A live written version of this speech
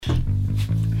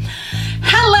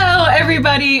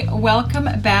everybody, welcome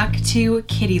back to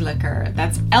Kitty Liquor.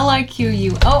 That's Liquor.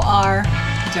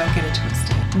 Don't get it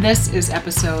twisted. This is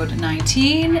episode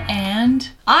 19 and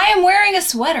I am wearing a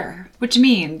sweater, which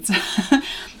means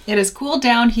it has cooled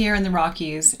down here in the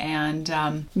Rockies and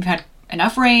we've had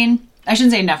enough rain. I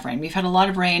shouldn't say enough rain. We've had a lot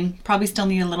of rain. Probably still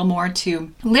need a little more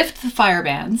to lift the fire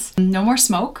bans. No more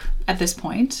smoke at this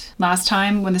point. Last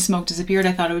time when the smoke disappeared,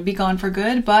 I thought it would be gone for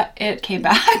good, but it came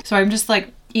back. So I'm just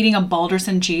like eating a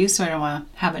Balderson cheese, so I don't want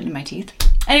to have it in my teeth.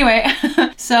 Anyway,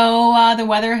 so the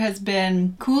weather has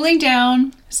been cooling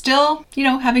down. Still,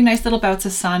 having nice little bouts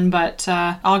of sun, but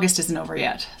August isn't over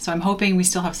yet. So I'm hoping we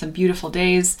still have some beautiful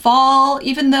days. Fall,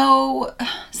 even though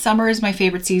summer is my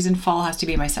favorite season, fall has to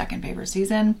be my second favorite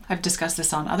season. I've discussed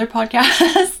this on other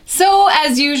podcasts. So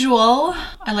as usual,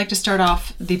 I like to start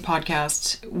off the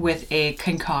podcast with a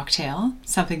concoctail,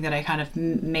 something that I kind of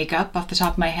make up off the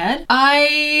top of my head.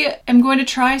 I am going to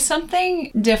try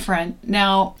something different.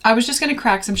 Now, I was just going to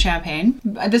crack some champagne.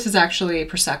 This is actually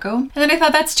Prosecco. And then I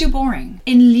thought that's too boring.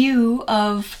 In lieu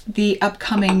of the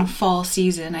upcoming fall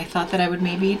season, I thought that I would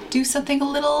maybe do something a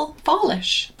little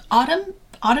fallish.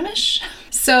 Autumnish.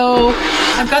 So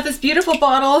I've got this beautiful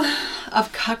bottle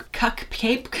of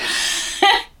cupcake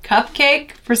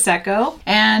Prosecco,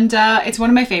 and it's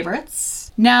one of my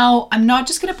favorites. Now, I'm not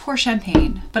just going to pour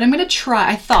champagne, but I'm going to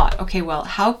try. I thought, okay, well,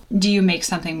 how do you make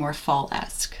something more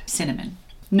fall-esque? Cinnamon.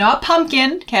 Not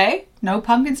pumpkin, okay? No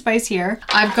pumpkin spice here.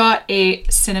 I've got a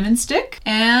cinnamon stick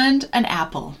and an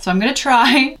apple. So I'm gonna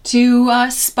try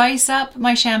to spice up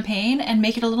my champagne and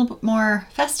make it a little bit more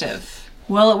festive.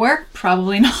 Will it work?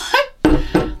 Probably not.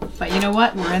 But you know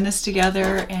what? We're in this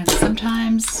together, and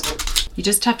sometimes you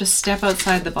just have to step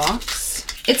outside the box.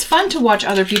 It's fun to watch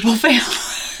other people fail.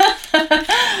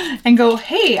 And go,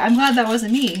 hey, I'm glad that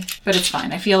wasn't me. But it's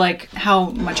fine. I feel like how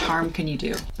much harm can you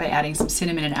do by adding some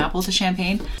cinnamon and apple to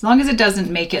champagne? As long as it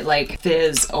doesn't make it like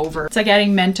fizz over. It's like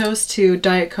adding Mentos to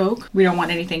Diet Coke. We don't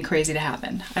want anything crazy to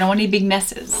happen. I don't want any big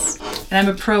messes. And I'm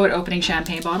a pro at opening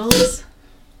champagne bottles.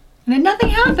 And then nothing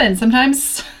happens.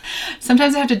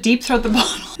 Sometimes I have to deep throat the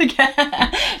bottle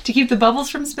again to keep the bubbles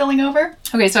from spilling over.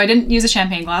 Okay, so I didn't use a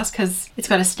champagne glass because it's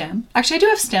got a stem. Actually, I do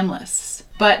have stemless.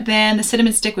 But then the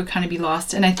cinnamon stick would kind of be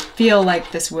lost, and I feel like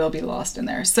this will be lost in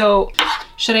there. So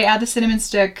should I add the cinnamon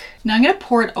stick? Now I'm going to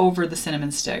pour it over the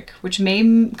cinnamon stick, which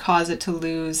may cause it to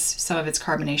lose some of its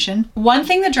carbonation. One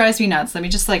thing that drives me nuts, I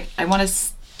want to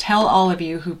tell all of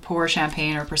you who pour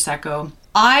champagne or Prosecco,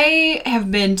 I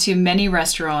have been to many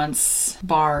restaurants,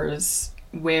 bars,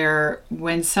 where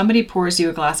when somebody pours you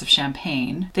a glass of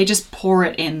champagne, they just pour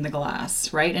it in the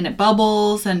glass, right? And it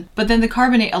bubbles, but then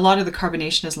a lot of the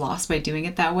carbonation is lost by doing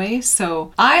it that way.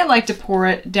 So I like to pour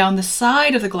it down the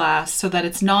side of the glass so that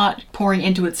it's not pouring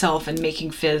into itself and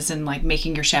making fizz and like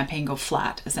making your champagne go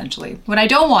flat, essentially. What I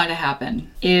don't want to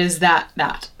happen is that.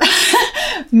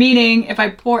 Meaning if I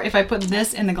put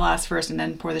this in the glass first and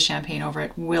then pour the champagne over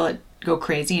it, will it go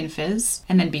crazy and fizz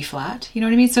and then be flat? You know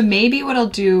what I mean? So maybe what I'll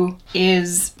do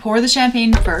is pour the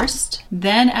champagne first,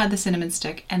 then add the cinnamon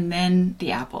stick, and then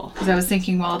the apple. Because I was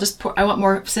thinking, well, I want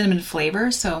more cinnamon flavor,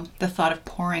 so the thought of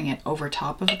pouring it over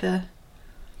top of the...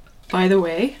 By the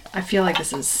way, I feel like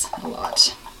this is a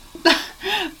lot.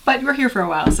 But we're here for a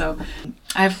while, so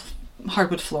I have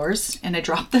hardwood floors, and I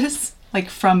dropped this like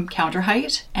from counter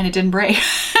height, and it didn't break.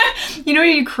 You know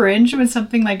when you cringe when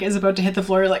something like is about to hit the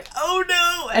floor, you're like, oh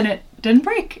no, and it didn't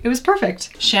break. It was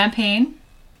perfect. Champagne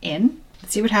in.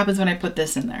 Let's see what happens when I put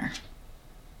this in there.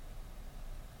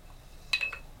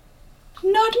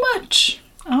 Not much.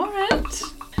 All right.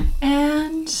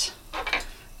 And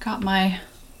got my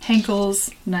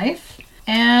Henkel's knife,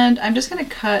 and I'm just gonna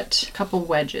cut a couple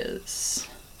wedges.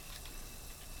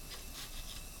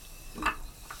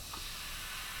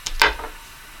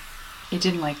 It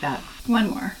didn't like that. One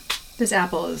more. This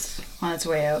apple is on its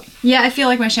way out. Yeah, I feel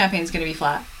like my champagne's gonna be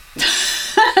flat.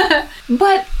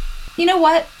 But you know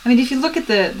what? I mean, if you look at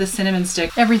the cinnamon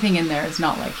stick, everything in there is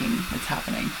not liking what's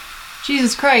happening.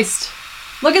 Jesus Christ.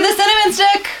 Look at the cinnamon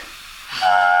stick!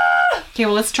 Okay,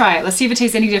 well, let's try it. Let's see if it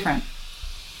tastes any different.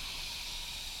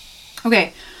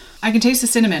 Okay, I can taste the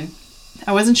cinnamon.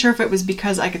 I wasn't sure if it was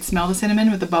because I could smell the cinnamon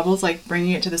with the bubbles like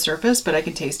bringing it to the surface, but I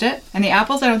can taste it. And the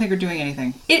apples I don't think are doing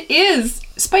anything. It is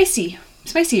spicier.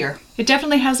 It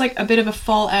definitely has like a bit of a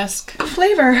fall-esque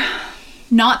flavor.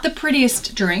 Not the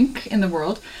prettiest drink in the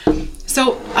world.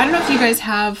 So I don't know if you guys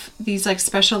have these like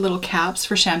special little caps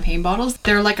for champagne bottles.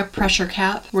 They're like a pressure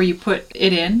cap where you put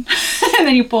it in and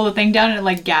then you pull the thing down and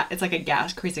it's like a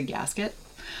gas, creates a gasket.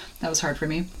 That was hard for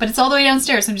me. But it's all the way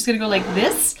downstairs. So I'm just gonna go like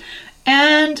this,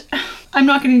 and I'm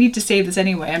not gonna need to save this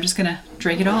anyway. I'm just gonna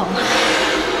drink it all.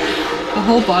 a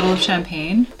whole bottle of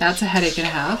champagne. That's a headache and a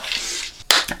half.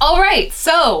 All right,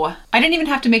 so I didn't even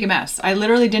have to make a mess. I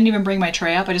literally didn't even bring my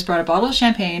tray up. I just brought a bottle of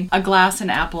champagne, a glass,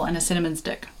 an apple, and a cinnamon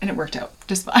stick, and it worked out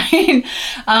just fine.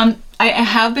 I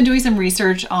have been doing some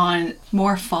research on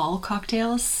more fall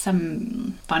cocktails,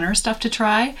 some funner stuff to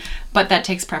try, but that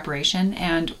takes preparation.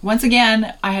 And once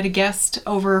again, I had a guest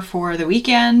over for the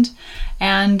weekend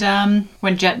and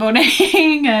went jet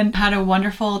boating and had a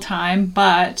wonderful time,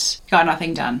 but got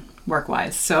nothing done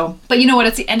work-wise. So, but you know what?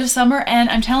 It's the end of summer, and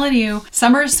I'm telling you,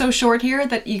 summer is so short here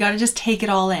that you got to just take it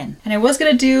all in. And I was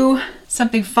gonna do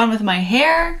something fun with my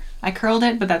hair. I curled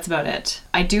it, but that's about it.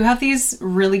 I do have these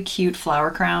really cute flower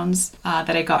crowns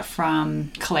that I got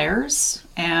from Claire's,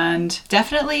 and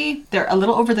definitely they're a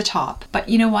little over the top. But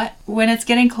you know what? When it's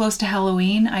getting close to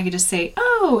Halloween, I could just say,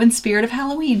 oh, in spirit of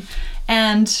Halloween.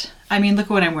 And I mean, look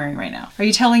at what I'm wearing right now. Are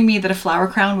you telling me that a flower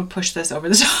crown would push this over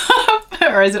the top?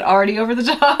 Or is it already over the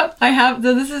top?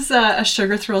 This is a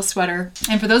Sugar Thrill sweater.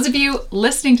 And for those of you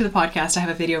listening to the podcast, I have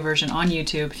a video version on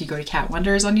YouTube. If you go to Cat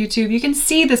Wonders on YouTube, you can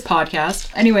see this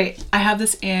podcast. Anyway, I have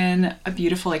this in a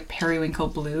beautiful like periwinkle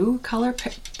blue color,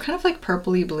 kind of like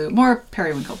purpley blue, more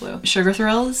periwinkle blue. Sugar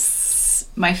Thrills,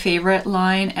 my favorite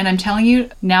line. And I'm telling you,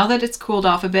 now that it's cooled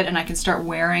off a bit and I can start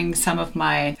wearing some of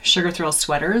my Sugar Thrill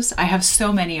sweaters, I have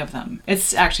so many of them.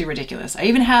 It's actually ridiculous. I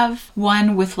even have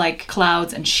one with like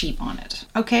clouds and sheep on it.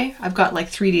 Okay, I've got like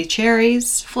 3D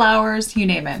cherries, flowers, you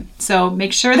name it. So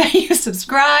make sure that you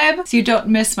subscribe so you don't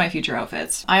miss my future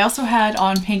outfits. I also had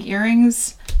on pink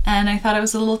earrings and I thought it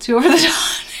was a little too over the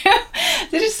top.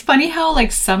 It's just funny how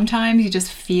like sometimes you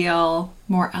just feel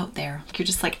more out there. You're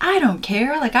just like, I don't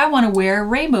care. Like I want to wear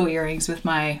rainbow earrings with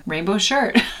my rainbow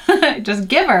shirt. Just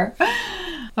give her.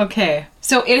 Okay,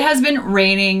 so it has been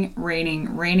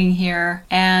raining here,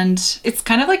 and it's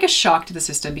kind of like a shock to the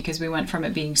system because we went from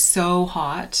it being so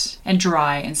hot and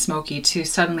dry and smoky to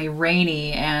suddenly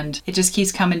rainy, and it just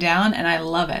keeps coming down, and I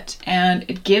love it. And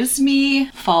it gives me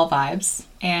fall vibes.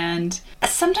 And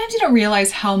sometimes you don't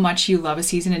realize how much you love a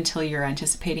season until you're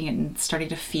anticipating it and starting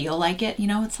to feel like it. You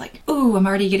know, it's like, ooh, I'm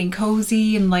already getting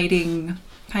cozy and lighting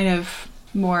kind of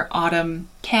more autumn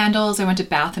candles. I went to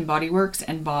Bath and Body Works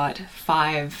and bought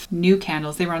 5 new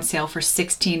candles. They were on sale for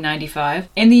 $16.95.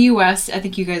 In the US, I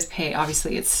think you guys pay,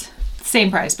 obviously it's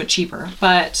same price but cheaper,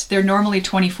 but they're normally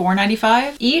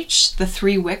 $24.95 each, the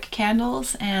 3 wick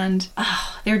candles, and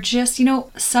they're just, you know,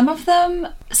 some of them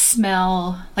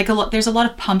smell like a lot. There's a lot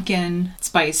of pumpkin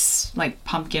spice, like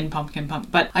pumpkin,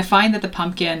 but I find that the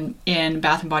pumpkin in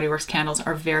Bath and Body Works candles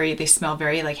are they smell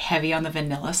very like heavy on the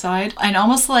vanilla side and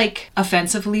almost like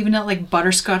offensively vanilla, like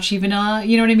butterscotchy vanilla,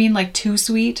 you know what I mean, like too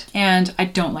sweet, and I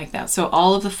don't like that. So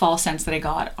all of the fall scents that I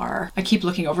got I keep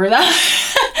looking over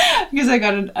that because I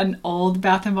got an old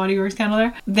Bath and Body Works candle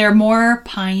there. They're more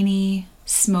piney,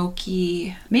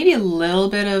 smoky, maybe a little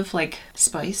bit of like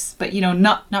spice, but you know,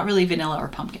 not really vanilla or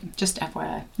pumpkin. Just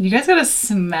FYI. You guys gotta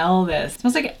smell this. It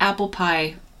smells like apple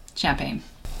pie champagne.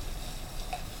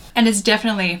 And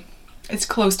it's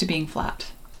close to being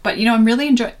flat. But you know, I'm really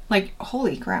enjoying, like,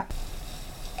 holy crap.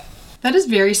 That is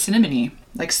very cinnamony,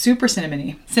 like super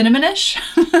cinnamony. Cinnamonish?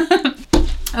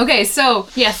 Okay, so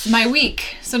yes, my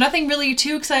week. So nothing really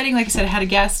too exciting. Like I said, I had a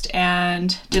guest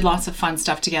and did lots of fun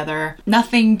stuff together.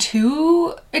 Nothing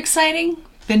too exciting.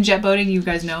 Been jet boating, you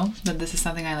guys know that this is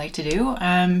something I like to do.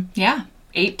 Yeah,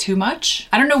 ate too much.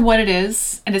 I don't know what it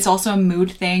is, and it's also a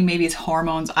mood thing. Maybe it's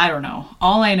hormones, I don't know.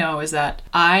 All I know is that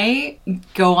I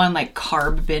go on like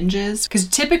carb binges because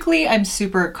typically I'm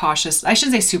super cautious. I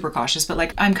shouldn't say super cautious, but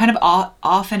like I'm kind of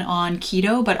off and on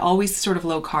keto, but always sort of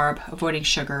low carb, avoiding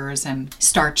sugars and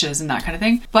starches and that kind of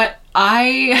thing. But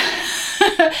I,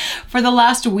 for the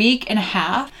last week and a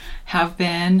half, have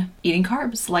been eating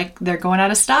carbs like they're going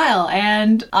out of style,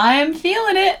 and I'm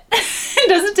feeling it. It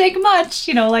doesn't take much,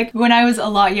 you know, like when I was a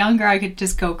lot younger, I could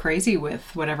just go crazy with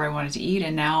whatever I wanted to eat,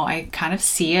 and now I kind of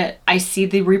see it. I see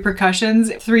the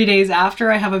repercussions 3 days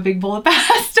after I have a big bowl of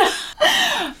pasta.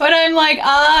 But I'm like,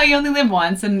 you only live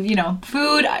once, and you know,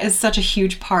 food is such a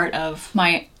huge part of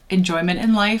my enjoyment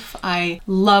in life. I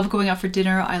love going out for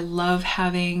dinner. I love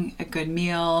having a good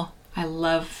meal. I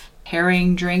love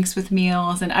pairing drinks with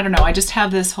meals, and I don't know, I just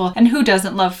have this whole, and who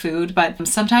doesn't love food, but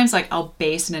sometimes like I'll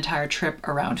base an entire trip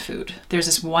around food. There's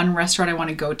this one restaurant I want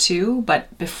to go to,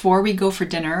 but before we go for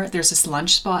dinner, there's this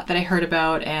lunch spot that I heard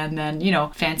about, and then, you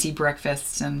know, fancy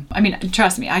breakfasts, and I mean,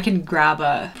 trust me, I can grab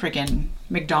a freaking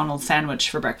McDonald's sandwich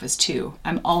for breakfast too.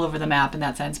 I'm all over the map in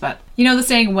that sense, but you know the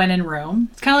saying, when in Rome?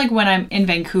 It's kind of like when I'm in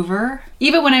Vancouver,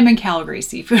 even when I'm in Calgary,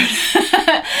 seafood.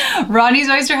 Rodney's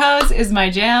Oyster House is my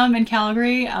jam in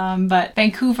Calgary, but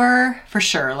Vancouver for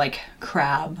sure, like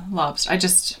crab, lobster. I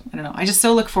don't know. I just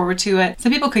so look forward to it.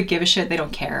 Some people could give a shit. They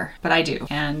don't care, but I do.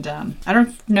 And I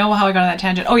don't know how I got on that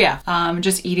tangent. Oh yeah,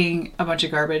 just eating a bunch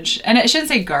of garbage. And I shouldn't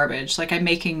say garbage. Like I'm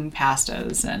making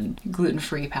pastas and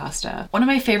gluten-free pasta. One of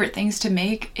my favorite things to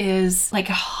make is like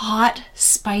a hot,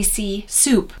 spicy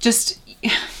soup. Just...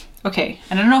 Okay,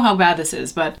 and I don't know how bad this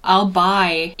is, but I'll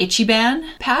buy Ichiban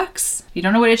packs. If you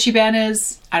don't know what Ichiban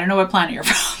is, I don't know what planet you're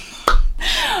from.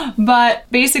 But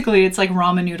basically it's like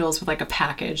ramen noodles with like a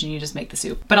package and you just make the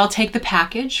soup. But I'll take the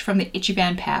package from the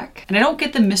Ichiban pack, and I don't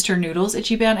get the Mr. Noodles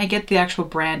Ichiban, I get the actual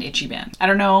brand Ichiban. I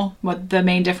don't know what the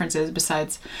main difference is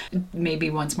besides maybe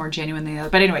one's more genuine than the other.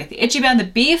 But anyway, the Ichiban, the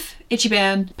beef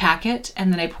Ichiban packet,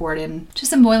 and then I pour it in just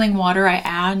some boiling water. I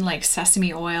add like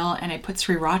sesame oil and I put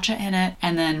sriracha in it,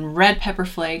 and then red pepper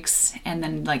flakes, and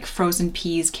then like frozen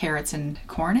peas, carrots, and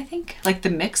corn, I think. Like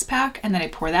the mix pack, and then I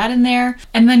pour that in there,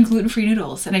 and then gluten-free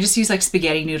noodles. And I just use like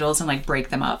spaghetti noodles and like break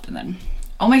them up, and then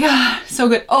oh my god, so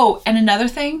good. Oh, and another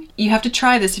thing, you have to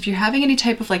try this if you're having any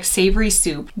type of like savory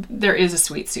soup. There is a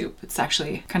sweet soup. It's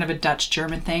actually kind of a Dutch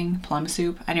German thing, plum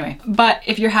soup. Anyway, but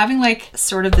if you're having like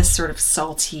sort of this sort of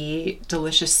salty,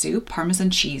 delicious soup,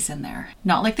 Parmesan cheese in there.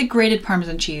 Not like the grated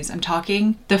Parmesan cheese. I'm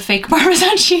talking the fake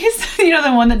Parmesan cheese. You know,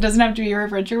 the one that doesn't have to be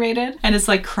refrigerated and it's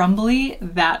like crumbly,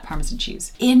 that Parmesan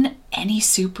cheese. In any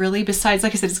soup really, besides,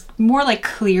 like I said, it's more like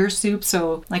clear soup,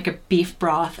 so like a beef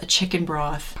broth, a chicken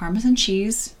broth. Parmesan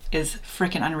cheese is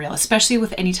freaking unreal, especially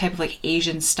with any type of like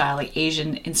Asian style, like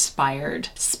Asian inspired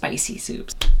spicy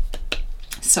soups.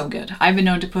 So good. I've been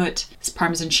known to put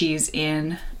Parmesan cheese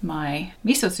in my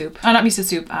miso soup. Not miso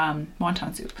soup,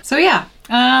 wonton soup. So yeah,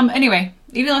 anyway,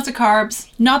 eating lots of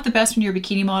carbs, not the best when you're a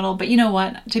bikini model, but you know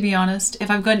what, to be honest, if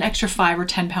I've got an extra 5 or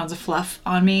 10 pounds of fluff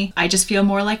on me, I just feel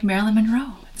more like Marilyn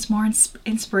Monroe. It's more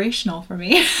inspirational for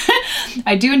me.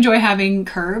 I do enjoy having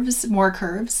curves, more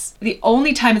curves. The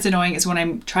only time it's annoying is when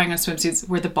I'm trying on swimsuits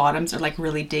where the bottoms are like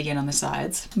really dig in on the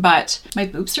sides, but my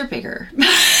boobs are bigger.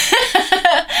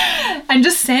 I'm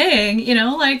just saying, you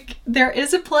know, like there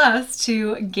is a plus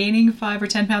to gaining 5 or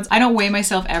 10 pounds. I don't weigh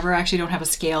myself ever. I actually don't have a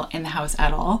scale in the house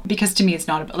at all because to me it's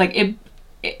not like it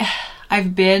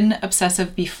I've been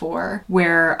obsessive before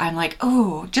where I'm like,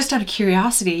 oh, just out of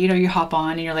curiosity, you know, you hop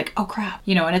on and you're like, oh crap,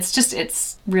 you know, and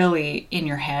it's really in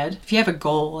your head. If you have a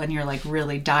goal and you're like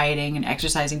really dieting and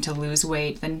exercising to lose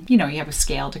weight, then, you know, you have a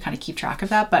scale to kind of keep track of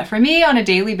that. But for me on a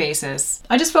daily basis,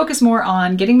 I just focus more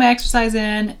on getting my exercise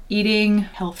in, eating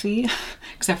healthy,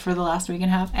 except for the last week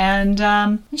and a half,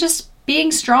 and just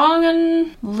being strong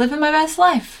and living my best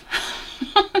life.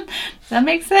 Does that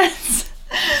make sense?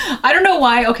 I don't know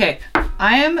why. Okay,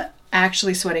 I am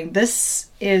actually sweating.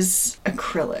 This is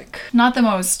acrylic. Not the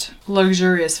most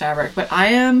luxurious fabric, but I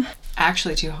am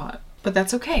actually too hot. But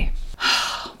that's okay.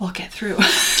 We'll get through.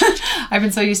 I've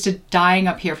been so used to dying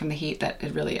up here from the heat that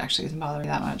it really actually doesn't bother me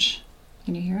that much.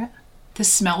 Can you hear it? The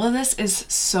smell of this is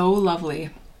so lovely.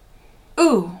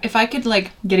 Ooh, if I could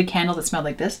like get a candle that smelled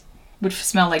like this, would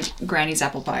smell like Granny's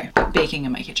apple pie baking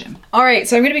in my kitchen. All right,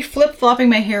 so I'm gonna be flip-flopping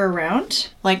my hair around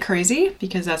like crazy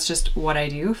because that's just what I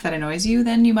do. If that annoys you,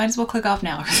 then you might as well click off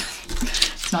now.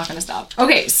 It's not gonna stop.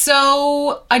 Okay,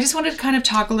 so I just wanted to kind of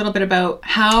talk a little bit about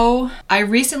how I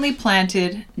recently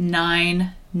planted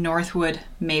 9 Northwood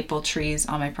maple trees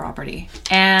on my property.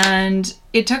 And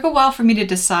it took a while for me to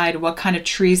decide what kind of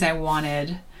trees I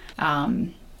wanted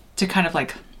to kind of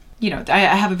like, you know, I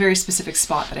have a very specific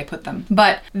spot that I put them.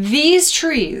 But these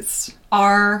trees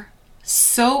are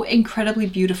so incredibly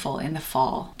beautiful in the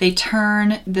fall. They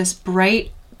turn this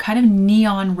bright kind of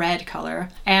neon red color.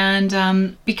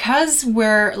 And because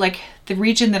we're like the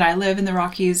region that I live in, the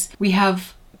Rockies, we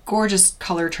have gorgeous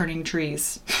color turning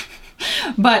trees.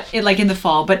 But it like in the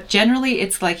fall, but generally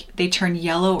it's like they turn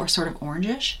yellow or sort of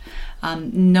orangish.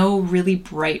 No really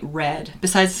bright red,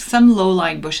 besides some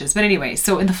low-lying bushes. But anyway,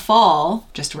 so in the fall,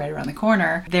 just right around the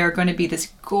corner, they're going to be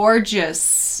this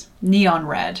gorgeous neon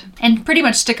red and pretty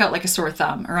much stick out like a sore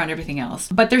thumb around everything else.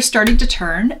 But they're starting to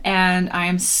turn and I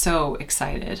am so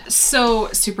excited. So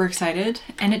super excited.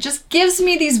 And it just gives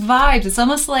me these vibes. It's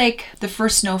almost like the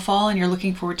first snowfall and you're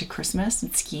looking forward to Christmas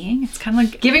and skiing. It's kind of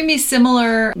like giving me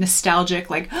similar nostalgic,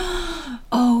 like,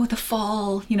 oh, the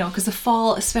fall, you know, because the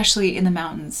fall, especially in the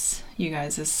mountains, you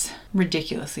guys, is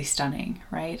ridiculously stunning,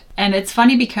 right? And it's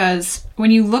funny because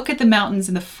when you look at the mountains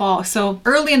in the fall, so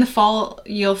early in the fall,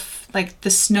 you'll like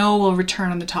the snow will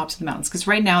return on the tops of the mountains because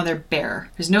right now they're bare.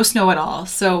 There's no snow at all.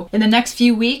 So in the next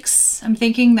few weeks, I'm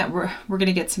thinking that we're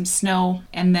gonna get some snow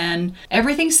and then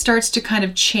everything starts to kind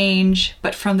of change,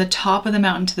 but from the top of the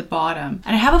mountain to the bottom.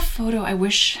 And I have a photo, I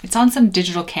wish, it's on some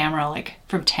digital camera like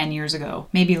from 10 years ago,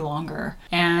 maybe longer.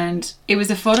 And it was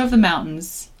a photo of the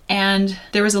mountains. and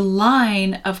there was a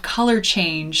line of color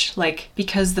change, like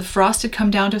because the frost had come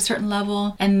down to a certain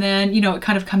level, and then, you know, it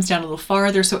kind of comes down a little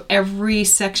farther. So every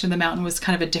section of the mountain was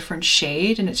kind of a different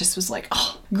shade, and it just was like,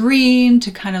 oh, green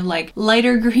to kind of like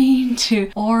lighter green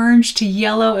to orange to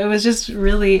yellow. It was just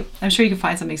really, I'm sure you can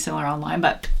find something similar online,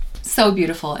 but so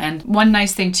beautiful. And one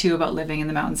nice thing too about living in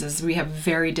the mountains is we have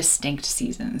very distinct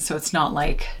seasons. So it's not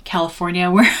like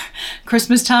California where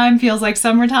Christmas time feels like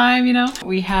summertime, you know?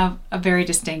 We have a very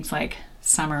distinct like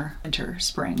summer, winter,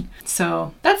 spring.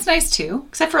 So that's nice too,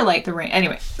 except for like the rain.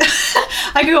 Anyway,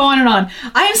 I could go on and on.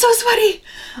 I am so sweaty.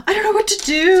 I don't know what to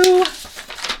do.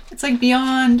 It's like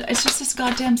beyond, it's just this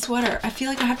goddamn sweater. I feel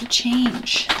like I have to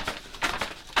change,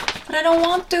 but I don't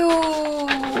want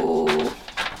to.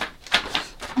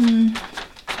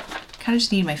 Kind of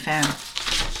just need my fan.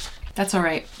 That's all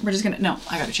right. We're just gonna, no,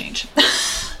 I gotta change.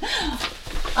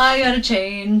 I gotta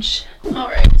change. All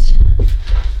right.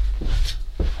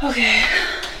 Okay.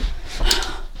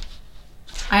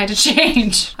 I had to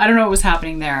change. I don't know what was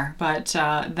happening there, but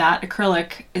that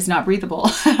acrylic is not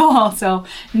breathable at all. So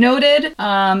noted.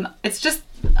 It's just,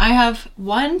 I have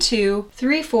 1, 2,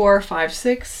 3, 4, 5,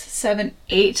 6, 7,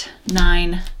 8,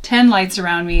 9, 10 lights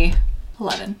around me.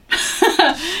 11.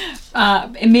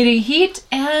 Emitting heat,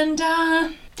 and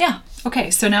yeah.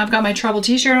 Okay, so now I've got my Trouble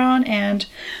t-shirt on, and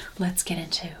let's get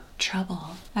into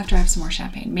trouble after I have some more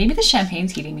champagne. Maybe the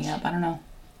champagne's heating me up. I don't know.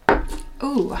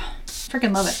 Ooh,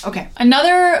 freaking love it. Okay.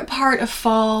 Another part of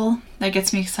fall that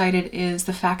gets me excited is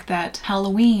the fact that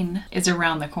Halloween is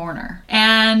around the corner.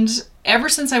 And ever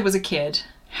since I was a kid,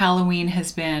 Halloween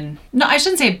has been, no, I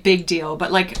shouldn't say a big deal,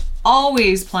 but like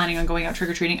always planning on going out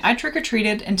trick-or-treating. I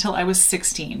trick-or-treated until I was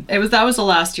 16. That was the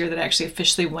last year that I actually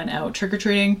officially went out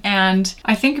trick-or-treating. And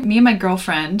I think me and my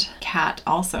girlfriend, Kat,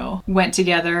 also went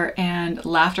together and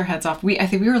laughed our heads off. I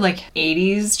think we were like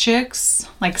 80s chicks,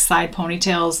 like side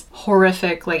ponytails,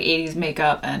 horrific like 80s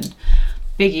makeup and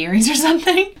big earrings or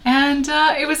something, and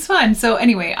it was fun. So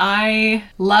anyway, I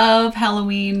love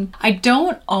Halloween. I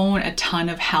don't own a ton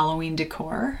of Halloween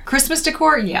decor. Christmas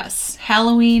decor, yes.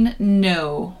 Halloween,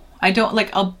 no. I don't, like,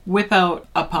 I'll whip out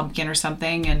a pumpkin or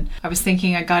something, and I was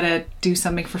thinking I gotta do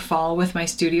something for fall with my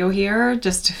studio here,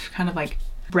 just to kind of like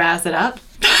jazz it up.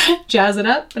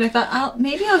 But I thought,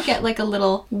 maybe I'll get like a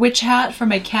little witch hat for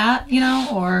my cat, you know,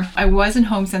 or I was in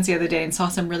HomeSense the other day and saw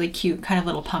some really cute kind of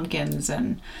little pumpkins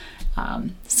and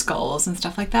skulls and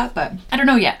stuff like that, but I don't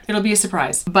know yet. It'll be a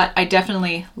surprise. But I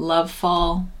definitely love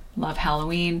fall, love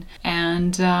Halloween,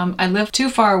 and I live too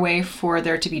far away for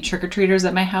there to be trick-or-treaters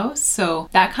at my house, so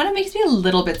that kind of makes me a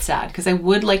little bit sad because I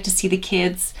would like to see the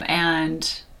kids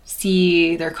and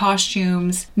see their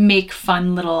costumes, make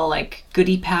fun little like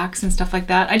goodie packs and stuff like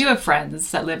that. I do have friends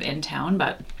that live in town,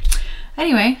 but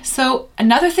anyway, so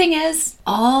another thing is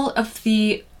all of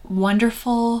the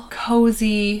wonderful,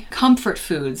 cozy comfort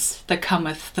foods that come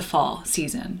with the fall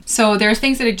season. So there are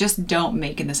things that I just don't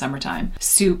make in the summertime.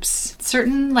 Soups,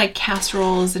 certain like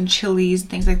casseroles and chilies and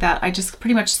things like that, I just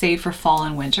pretty much save for fall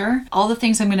and winter. All the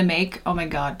things I'm gonna make, oh my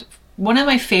god. One of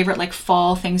my favorite like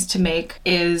fall things to make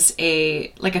is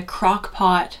a crock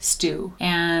pot stew.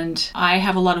 And I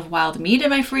have a lot of wild meat in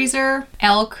my freezer.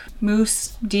 Elk,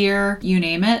 moose, deer, you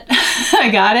name it. I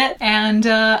got it. And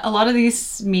a lot of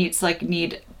these meats like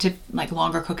need to like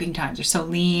longer cooking times. They're so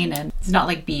lean, and it's not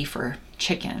like beef or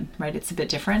chicken, right? It's a bit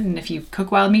different. And if you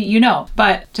cook wild meat, you know.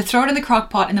 But to throw it in the crock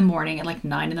pot in the morning at like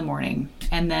 9 in the morning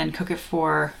and then cook it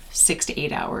for 6 to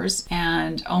 8 hours.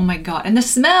 And oh my God. And the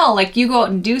smell, like you go out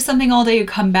and do something all day, you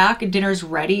come back and dinner's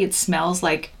ready. It smells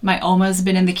like my Oma's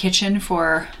been in the kitchen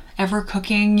for ever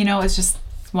cooking, you know, it's just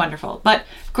wonderful. But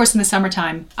of course in the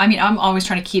summertime, I mean, I'm always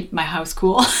trying to keep my house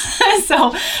cool.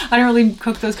 So I don't really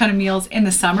cook those kind of meals in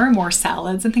the summer, more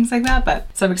salads and things like that. But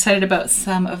so I'm excited about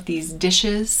some of these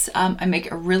dishes. I make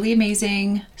a really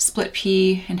amazing split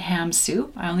pea and ham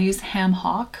soup. I only use ham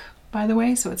hock, by the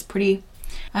way, so it's pretty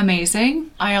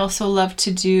amazing. I also love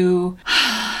to do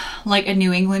like a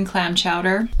New England clam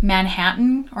chowder,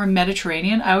 Manhattan or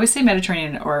Mediterranean. I always say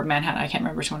Mediterranean or Manhattan. I can't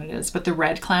remember which one it is, but the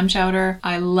red clam chowder.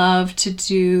 I love to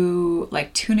do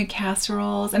like tuna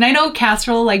casseroles. And I know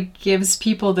casserole like gives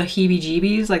people the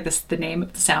heebie-jeebies, like the name,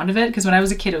 the sound of it. Because when I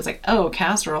was a kid, it was like, oh,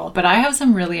 casserole. But I have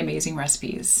some really amazing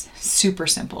recipes. Super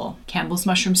simple. Campbell's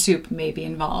mushroom soup may be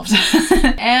involved.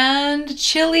 And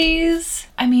chilies.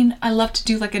 I mean, I love to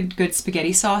do like a good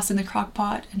spaghetti sauce in the crock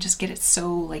pot and just get it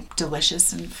so like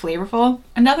delicious and flavorful.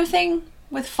 Another thing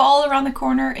with fall around the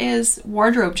corner is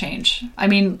wardrobe change. I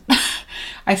mean,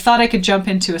 I thought I could jump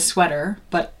into a sweater,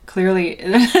 but clearly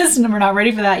we're not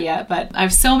ready for that yet. But I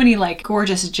have so many like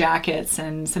gorgeous jackets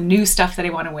and some new stuff that I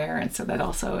want to wear. And so that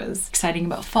also is exciting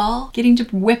about fall. Getting to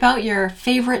whip out your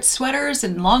favorite sweaters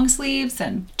and long sleeves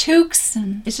and toques.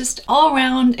 And it's just all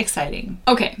around exciting.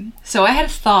 Okay, so I had a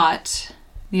thought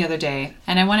the other day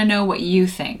and I want to know what you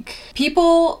think.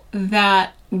 People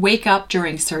that wake up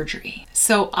during surgery.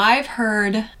 So I've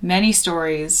heard many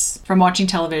stories from watching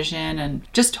television and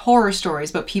just horror stories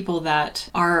about people that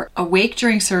are awake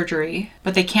during surgery,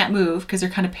 but they can't move because they're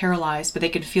kind of paralyzed, but they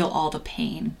can feel all the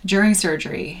pain during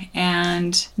surgery.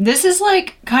 And this is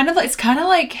like it's kind of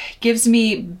like gives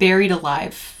me buried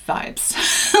alive vibes.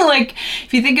 Like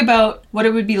if you think about what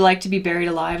it would be like to be buried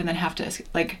alive and then have to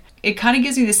like, it kind of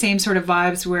gives me the same sort of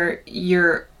vibes where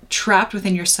you're trapped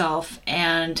within yourself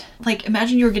and like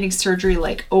imagine you were getting surgery,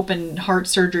 like open heart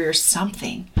surgery or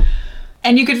something,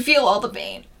 and you could feel all the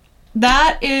pain.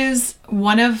 That is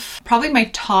one of probably my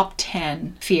top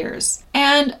 10 fears.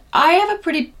 And I have a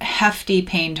pretty hefty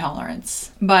pain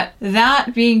tolerance, but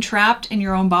that being trapped in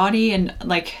your own body and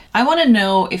like, I want to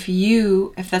know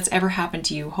if that's ever happened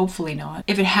to you, hopefully not.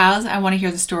 If it has, I want to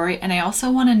hear the story. And I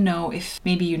also want to know if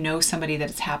maybe you know somebody that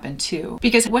it's happened to,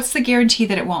 because what's the guarantee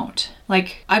that it won't?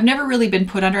 Like I've never really been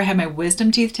put under. I had my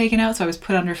wisdom teeth taken out, so I was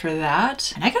put under for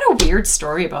that. And I got a weird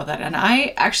story about that. And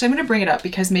I'm going to bring it up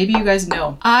because maybe you guys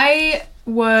know. I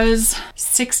was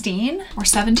 16 or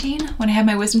 17 when I had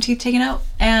my wisdom teeth taken out.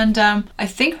 And I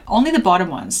think only the bottom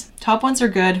ones. Top ones are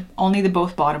good, only the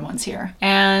both bottom ones here.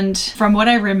 And from what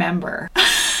I remember,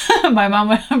 my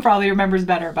mom probably remembers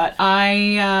better, but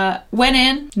I went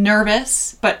in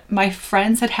nervous, but my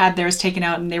friends had theirs taken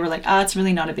out and they were like, it's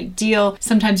really not a big deal.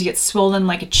 Sometimes you get swollen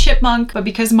like a chipmunk, but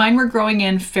because mine were growing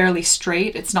in fairly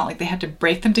straight, it's not like they had to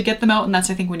break them to get them out. And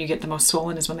that's, I think, when you get the most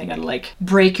swollen is when they gotta like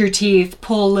break your teeth,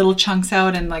 pull little chunks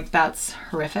out, and like that's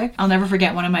horrific. I'll never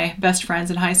forget one of my best friends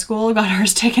in high school got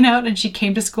hers taken out and she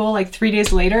came to school like 3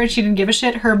 days later and she didn't give a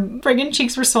shit. Her friggin'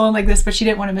 cheeks were swollen like this, but she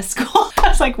didn't want to miss school. I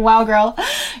was like, wow, girl.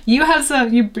 You have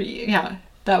some, yeah,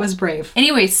 that was brave.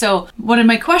 Anyway, so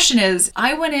my question is,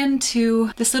 I went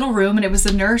into this little room and it was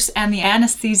the nurse and the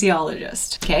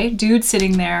anesthesiologist. Okay, dude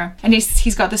sitting there and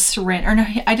he's got this syringe, or no,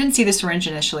 I didn't see the syringe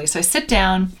initially. So I sit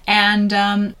down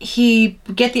and he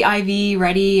get the IV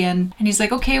ready and he's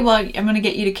like, okay, well, I'm gonna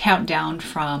get you to count down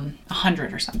from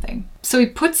 100 or something. So he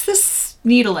puts this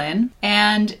needle in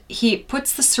and he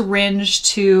puts the syringe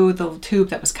to the tube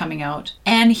that was coming out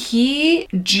and he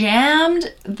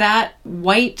jammed that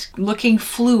white looking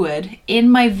fluid in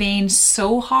my vein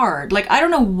so hard. Like, I don't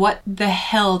know what the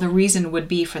hell the reason would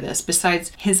be for this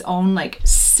besides his own like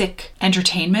sick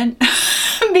entertainment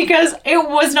because it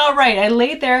was not right. I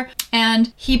laid there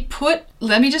and he put,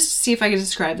 let me just see if I can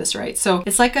describe this right. So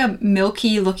it's like a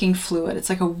milky looking fluid. It's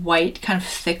like a white kind of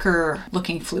thicker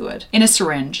looking fluid in a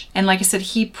syringe. And like I said,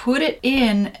 he put it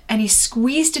in and he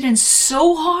squeezed it in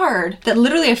so hard that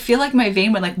literally I feel like my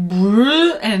vein went like,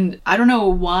 and I don't know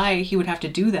why he would have to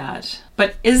do that.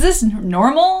 But is this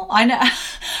normal? I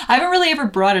haven't really ever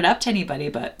brought it up to anybody,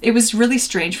 but it was really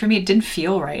strange for me. It didn't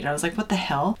feel right. I was like, what the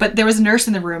hell? But there was a nurse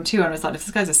in the room too, and I thought, if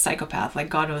this guy's a psychopath, like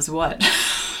God knows what.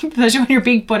 Especially when you're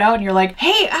being put out and you're like,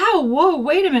 hey, ow, whoa,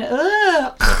 wait a minute.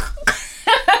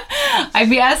 I'd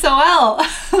be SOL.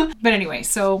 But anyway,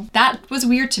 so that was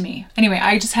weird to me. Anyway,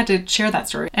 I just had to share that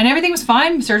story. And everything was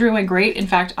fine. Surgery went great. In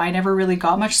fact, I never really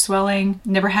got much swelling.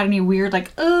 Never had any weird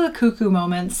like cuckoo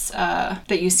moments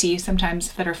that you see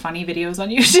sometimes that are funny videos on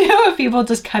YouTube of people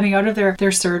just coming out of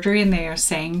their surgery and they are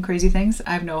saying crazy things.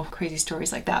 I have no crazy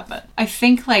stories like that. But I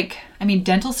think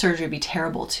dental surgery would be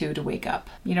terrible too to wake up.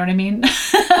 You know what I mean?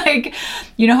 Like,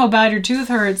 you know how bad your tooth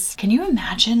hurts. Can you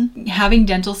imagine having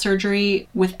dental surgery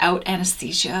without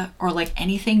anesthesia or like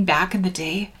anything back in the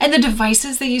day? And the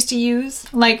devices they used to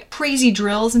use, like crazy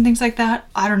drills and things like that.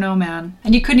 I don't know, man.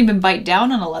 And you couldn't even bite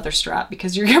down on a leather strap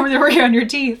because they were on your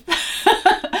teeth.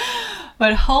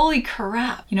 But holy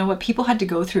crap, you know what people had to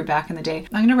go through back in the day.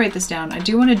 I'm gonna write this down. I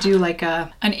do want to do like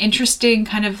an interesting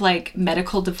kind of like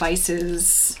medical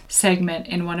devices segment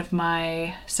in one of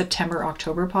my September,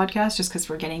 October podcasts, just because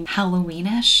we're getting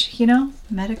Halloweenish, you know?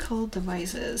 Medical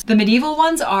devices. The medieval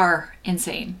ones are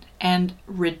insane and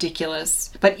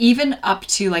ridiculous. But even up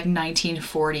to like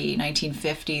 1940,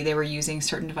 1950, they were using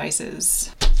certain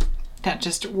devices that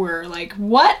just were like,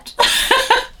 what?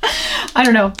 I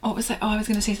don't know. What was that? Oh, I was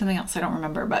going to say something else. I don't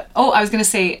remember. But I was going to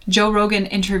say Joe Rogan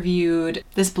interviewed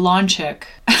this blonde chick.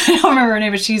 I don't remember her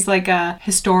name, but she's like a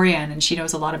historian and she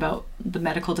knows a lot about the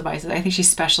medical devices. I think she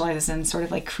specializes in sort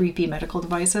of like creepy medical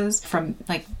devices from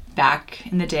like back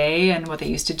in the day and what they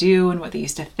used to do and what they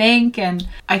used to think. And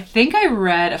I think I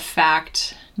read a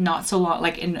fact not so long,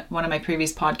 like in one of my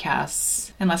previous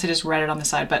podcasts, unless I just read it on the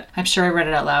side, but I'm sure I read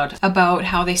it out loud, about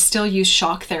how they still use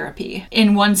shock therapy.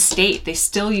 In one state, they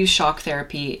still use shock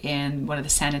therapy in one of the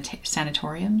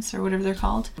sanatoriums or whatever they're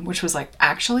called, which was like,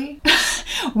 actually,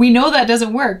 we know that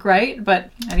doesn't work, right?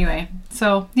 But anyway,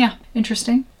 so yeah,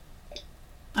 interesting.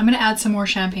 I'm going to add some more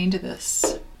champagne to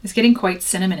this. It's getting quite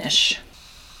cinnamonish.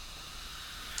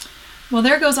 Well,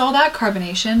 there goes all that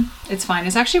carbonation. It's fine.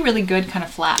 It's actually really good, kind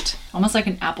of flat, almost like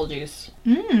an apple juice.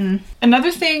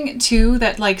 Another thing too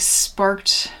that like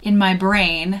sparked in my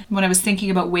brain when I was thinking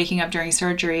about waking up during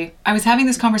surgery, I was having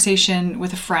this conversation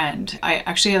with a friend. I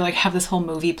actually like have this whole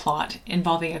movie plot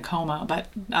involving a coma, but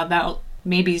that'll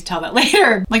maybe tell that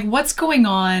later. Like, what's going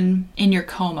on in your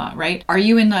coma, right? Are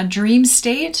you in a dream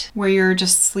state where you're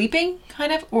just sleeping,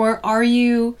 kind of? Or are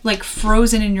you like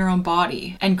frozen in your own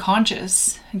body and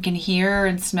conscious and can hear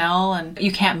and smell and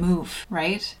you can't move,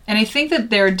 right? And I think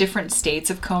that there are different states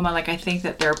of coma. Like, I think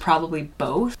that there are probably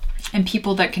both. And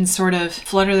people that can sort of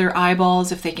flutter their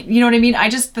eyeballs if they can, you know what I mean?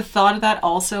 The thought of that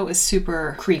also is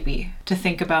super creepy to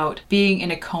think about, being in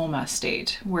a coma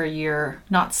state where you're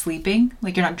not sleeping,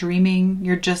 like you're not dreaming,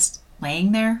 you're just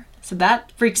laying there. So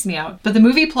that freaks me out. But the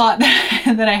movie plot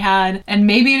that I had, and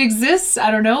maybe it exists, I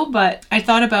don't know, but I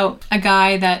thought about a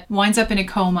guy that winds up in a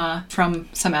coma from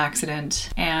some accident,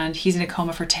 and he's in a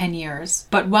coma for 10 years.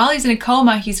 But while he's in a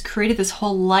coma, he's created this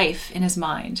whole life in his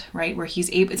mind, right? Where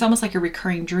he's able, it's almost like a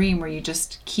recurring dream where you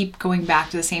just keep going back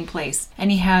to the same place.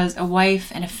 And he has a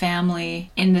wife and a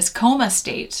family in this coma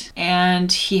state,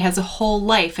 and he has a whole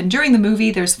life. And during the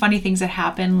movie, there's funny things that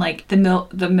happen, like the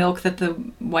milk that the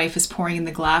wife is pouring in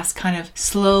the glass kind of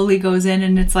slowly goes in,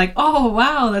 and it's like, oh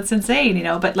wow, that's insane, you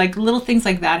know. But like little things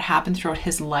like that happen throughout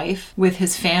his life with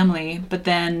his family, but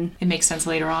then it makes sense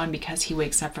later on because he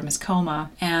wakes up from his coma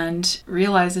and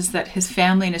realizes that his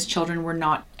family and his children were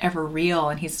not ever real,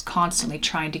 and he's constantly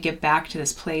trying to get back to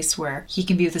this place where he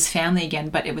can be with his family again,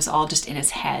 but it was all just in his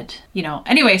head, you know.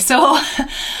 Anyway, so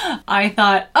I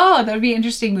thought, oh, that would be an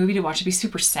interesting movie to watch. It'd be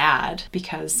super sad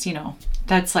because, you know,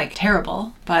 that's like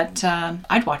terrible, but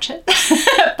I'd watch it.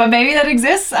 But maybe that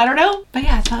exists, I don't know. But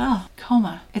yeah, I thought, oh,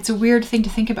 coma. It's a weird thing to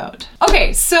think about.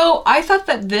 Okay, so I thought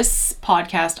that this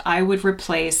podcast, I would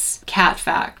replace cat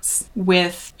facts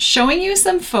with showing you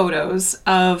some photos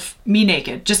of me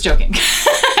naked. Just joking.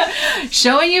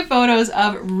 Showing you photos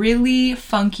of really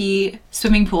funky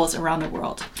swimming pools around the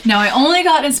world. Now, I only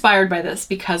got inspired by this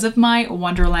because of my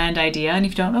Wonderland idea. And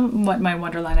if you don't know what my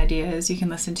Wonderland idea is, you can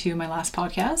listen to my last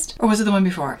podcast. Or was it the one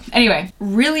before? Anyway,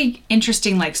 really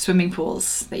interesting like swimming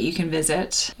pools that you can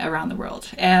visit around the world.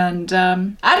 And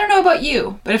I don't know about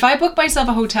you, but if I book myself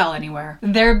a hotel anywhere,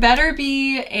 there better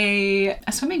be a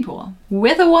swimming pool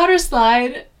with a water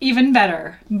slide, even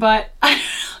better. But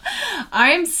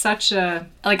I'm such a,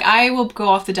 like, I will go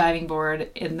off the diving board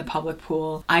in the public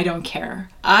pool. I don't care.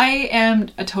 I am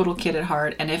a total kid at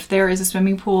heart. And if there is a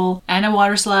swimming pool and a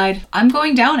water slide, I'm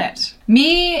going down it.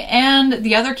 Me and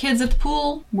the other kids at the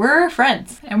pool, we're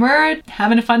friends and we're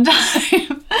having a fun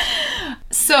time.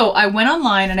 So I went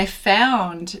online and I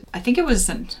found, I think it was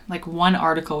like one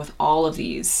article with all of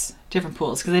these different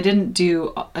pools because I didn't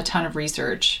do a ton of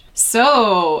research.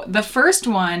 So the first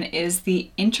one is the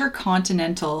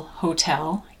Intercontinental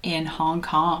Hotel in Hong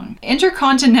Kong.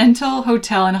 Intercontinental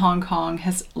Hotel in Hong Kong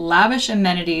has lavish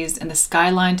amenities and the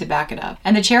skyline to back it up.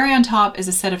 And the cherry on top is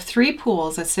a set of 3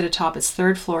 pools that sit atop its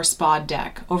 3rd floor spa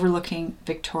deck overlooking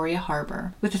Victoria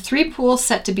Harbour. With the 3 pools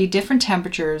set to be different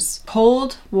temperatures,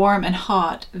 cold, warm, and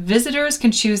hot, visitors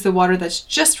can choose the water that's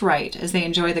just right as they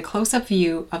enjoy the close-up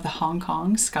view of the Hong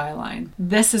Kong skyline.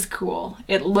 This is cool.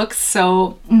 It looks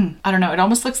so, I don't know, it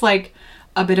almost looks like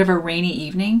a bit of a rainy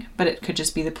evening, but it could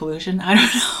just be the pollution. I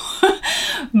don't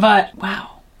know. But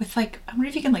wow, with like, I wonder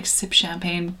if you can like sip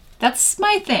champagne. That's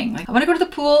my thing. Like, I want to go to the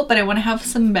pool, but I want to have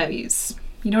some bevies.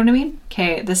 You know what I mean?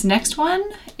 Okay, this next one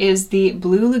is the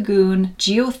Blue Lagoon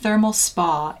Geothermal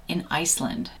Spa in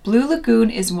Iceland. Blue Lagoon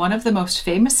is one of the most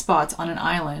famous spots on an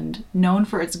island, known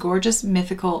for its gorgeous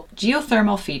mythical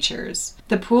geothermal features.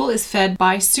 The pool is fed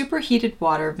by superheated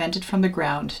water vented from the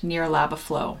ground near lava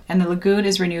flow, and the lagoon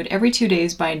is renewed every 2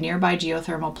 days by a nearby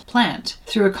geothermal plant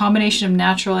through a combination of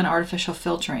natural and artificial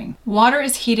filtering. Water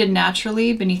is heated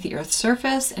naturally beneath the Earth's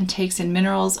surface and takes in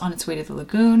minerals on its way to the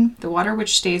lagoon. The water,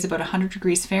 which stays about 100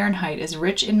 degrees Fahrenheit, is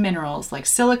rich in minerals like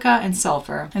silica and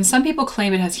sulfur, and some people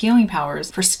claim it has healing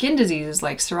powers for skin diseases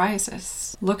like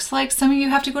psoriasis. Looks like some of you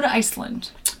have to go to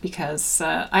Iceland, because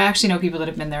I actually know people that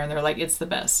have been there and they're like, it's the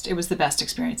best. It was the best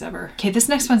experience ever. Okay, this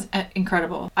next one's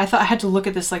incredible. I thought I had to look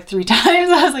at this like 3 times.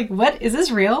 I was like, what? Is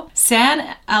this real?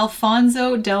 San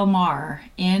Alfonso del Mar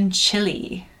in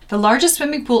Chile. The largest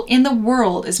swimming pool in the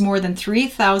world is more than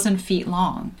 3,000 feet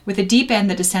long, with a deep end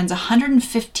that descends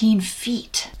 115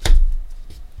 feet.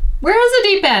 Where is the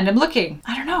deep end? I'm looking.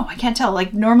 I don't know. I can't tell.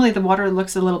 Like normally the water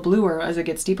looks a little bluer as it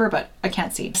gets deeper, but I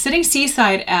can't see. Sitting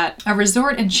seaside at a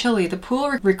resort in Chile, the pool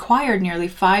required nearly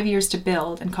 5 years to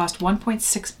build and cost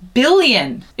 $1.6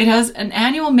 billion. It has an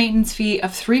annual maintenance fee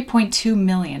of $3.2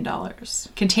 million.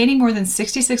 Containing more than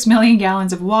 66 million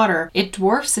gallons of water, it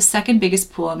dwarfs the second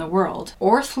biggest pool in the world,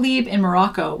 Orthlib in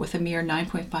Morocco, with a mere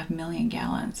 9.5 million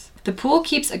gallons. The pool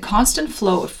keeps a constant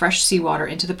flow of fresh seawater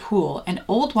into the pool and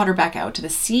old water back out to the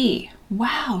sea.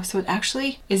 Wow, so it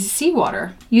actually is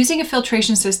seawater. Using a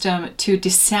filtration system to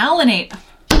desalinate...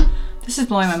 This is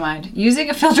blowing my mind. Using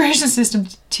a filtration system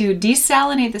to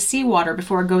desalinate the seawater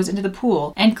before it goes into the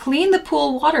pool and clean the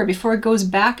pool water before it goes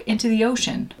back into the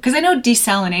ocean. Because I know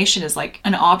desalination is like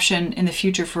an option in the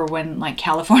future for when like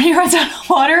California runs out of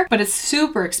water, but it's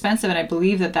super expensive, and I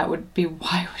believe that would be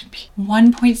why it would be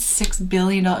 $1.6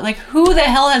 billion. Like who the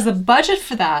hell has the budget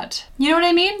for that? You know what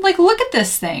I mean? Like look at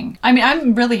this thing. I mean,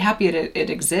 I'm really happy that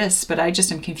it exists, but I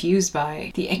just am confused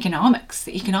by the economics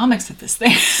of this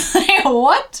thing. Like,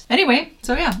 what? Anyway,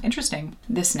 so yeah, interesting.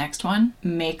 This next one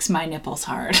makes my nipples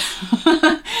hard.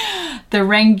 The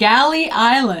Rengali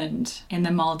Island in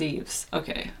the Maldives.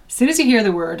 Okay. As soon as you hear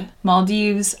the word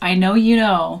Maldives, I know you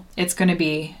know it's going to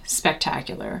be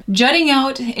spectacular. Jutting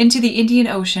out into the Indian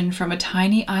Ocean from a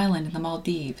tiny island in the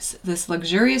Maldives, this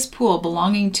luxurious pool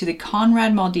belonging to the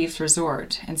Conrad Maldives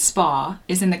Resort and Spa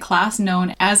is in the class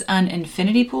known as an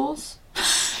infinity pools.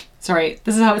 Sorry,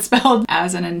 this is how it's spelled,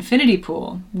 as an infinity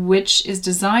pool, which is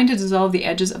designed to dissolve the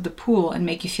edges of the pool and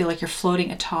make you feel like you're floating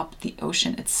atop the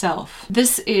ocean itself.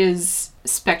 This is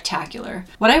spectacular.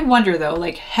 What I wonder though,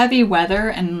 like heavy weather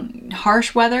and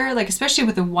harsh weather, like especially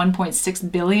with a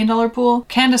 $1.6 billion pool,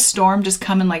 can a storm just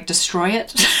come and like destroy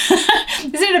it?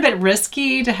 Isn't it a bit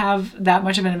risky to have that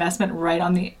much of an investment right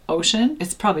on the ocean?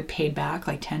 It's probably paid back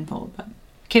like tenfold, but...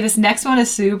 Okay, this next one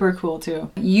is super cool too.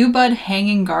 Ubud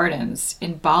Hanging Gardens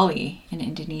in Bali in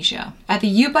Indonesia. At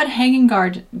the Ubud Hanging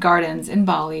Gardens in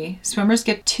Bali, swimmers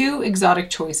get two exotic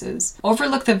choices.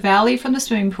 Overlook the valley from the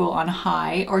swimming pool on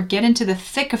high, or get into the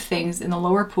thick of things in the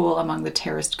lower pool among the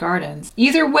terraced gardens.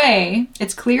 Either way,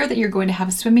 it's clear that you're going to have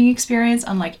a swimming experience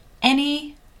unlike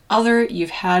any other you've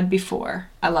had before.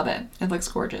 I love it. It looks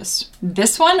gorgeous.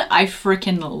 This one I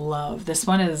freaking love. This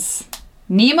one is...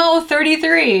 Nemo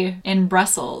 33 in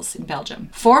Brussels, in Belgium.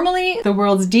 Formerly the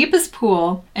world's deepest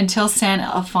pool until San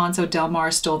Alfonso del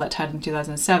Mar stole that title in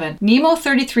 2007, Nemo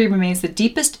 33 remains the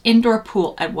deepest indoor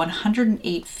pool at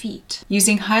 108 feet.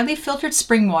 Using highly filtered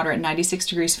spring water at 96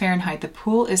 degrees Fahrenheit, the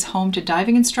pool is home to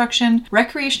diving instruction,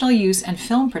 recreational use, and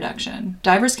film production.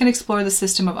 Divers can explore the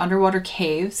system of underwater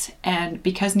caves, and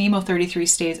because Nemo 33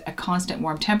 stays a constant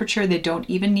warm temperature, they don't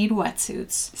even need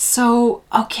wetsuits. So,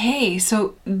 okay,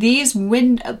 so these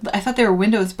I thought they were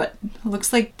windows, but it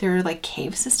looks like they're like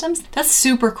cave systems. That's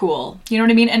super cool. You know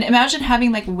what I mean? And imagine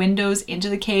having like windows into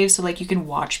the cave so like you can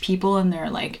watch people and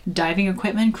their like diving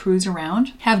equipment cruise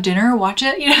around, have dinner, watch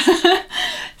it, you know?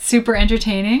 Super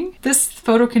entertaining. This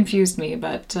photo confused me,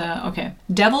 but okay.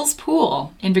 Devil's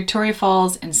Pool in Victoria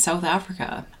Falls in South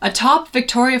Africa. Atop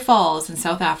Victoria Falls in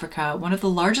South Africa, one of the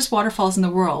largest waterfalls in the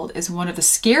world, is one of the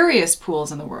scariest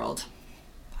pools in the world.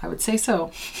 I would say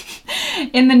so.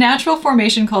 In the natural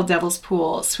formation called Devil's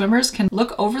Pool, swimmers can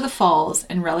look over the falls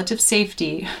in relative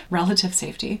safety,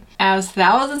 as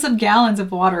thousands of gallons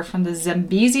of water from the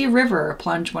Zambezi River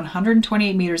plunge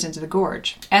 128 meters into the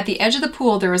gorge. At the edge of the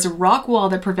pool, there is a rock wall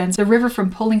that prevents the river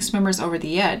from pulling swimmers over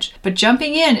the edge, but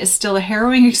jumping in is still a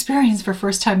harrowing experience for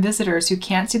first-time visitors who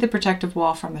can't see the protective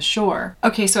wall from the shore.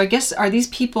 Okay, so I guess, are these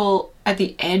people at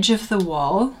the edge of the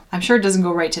wall? I'm sure it doesn't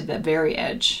go right to the very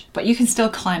edge, but you can still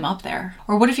climb up there.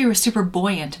 Or what if you were super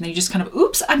buoyant and then you just kind of,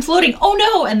 oops, I'm floating, oh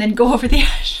no, and then go over the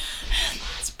edge?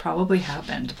 Probably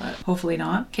happened, but hopefully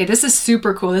not. Okay, this is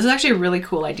super cool. This is actually a really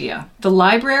cool idea. The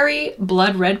Library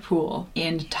Blood Red Pool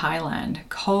in Thailand,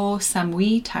 Koh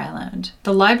Samui, Thailand.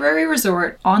 The Library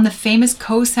Resort on the famous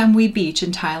Koh Samui beach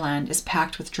in Thailand is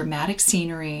packed with dramatic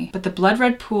scenery, but the Blood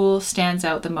Red Pool stands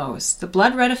out the most. The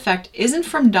blood red effect isn't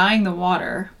from dyeing the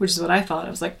water, which is what I thought.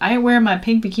 I was like, I wear my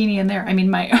pink bikini in there. I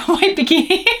mean, my white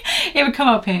bikini. It would come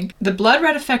out pink. The blood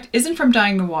red effect isn't from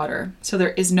dyeing the water, so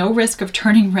there is no risk of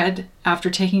turning red after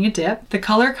taking a dip. The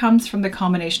color comes from the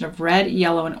combination of red,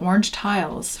 yellow, and orange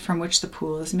tiles from which the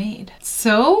pool is made.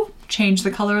 So, change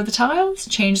the color of the tiles,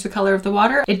 change the color of the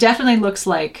water. It definitely looks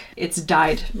like it's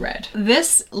dyed red.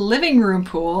 This living room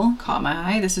pool caught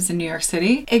my eye. This is in New York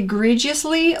City.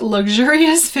 Egregiously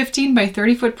luxurious 15 by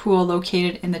 30 foot pool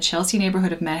located in the Chelsea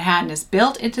neighborhood of Manhattan is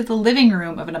built into the living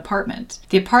room of an apartment.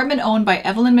 The apartment owned by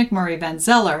Evelyn McMurray Van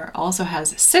Zeller also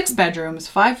has 6 bedrooms,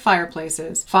 5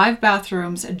 fireplaces, 5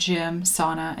 bathrooms, a gym,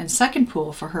 sauna, and second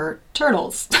pool for her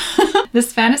turtles.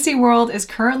 This fantasy world is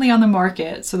currently on the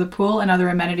market, so the pool and other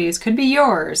amenities could be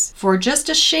yours for just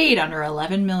a shade under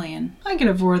 11 million. I can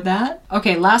afford that.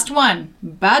 Okay, last one.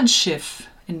 Bad Schiff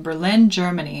in Berlin,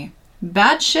 Germany.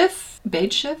 Bad Schiff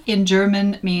in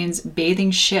German means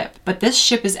bathing ship, but this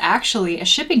ship is actually a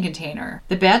shipping container.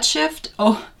 The Bad Schiff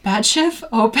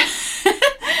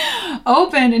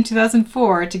opened in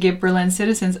 2004 to give Berlin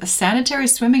citizens a sanitary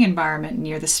swimming environment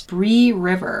near the Spree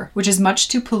River, which is much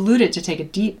too polluted to take a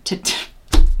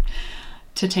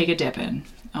dip in.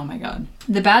 Oh my God.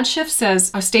 The Bad Schiff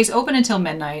stays open until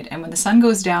midnight, and when the sun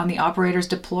goes down, the operators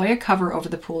deploy a cover over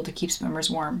the pool to keep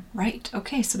swimmers warm. Right.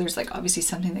 Okay. So there's like obviously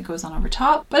something that goes on over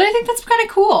top, but I think that's kind of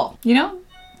cool. You know,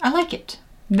 I like it.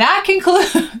 That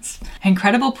concludes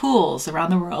incredible pools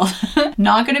around the world.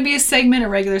 Not going to be a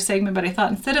regular segment, but I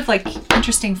thought instead of like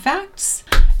interesting facts,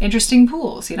 interesting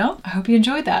pools, you know? I hope you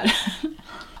enjoyed that.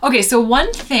 Okay, so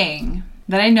one thing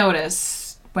that I noticed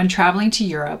when traveling to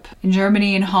Europe, in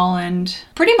Germany and Holland,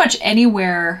 pretty much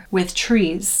anywhere with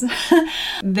trees,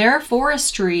 their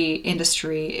forestry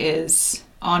industry is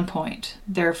on point.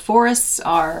 Their forests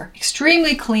are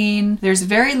extremely clean. There's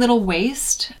very little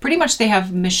waste. Pretty much they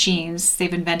have machines.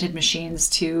 They've invented machines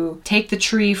to take the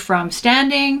tree from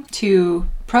standing to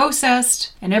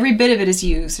processed, and every bit of it is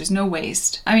used. There's no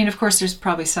waste. I mean, of course, there's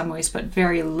probably some waste, but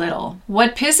very little.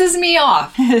 What pisses me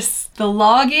off is the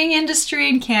logging industry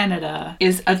in Canada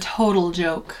is a total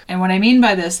joke. And what I mean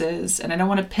by this is, and I don't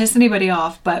want to piss anybody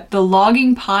off, but the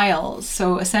logging piles,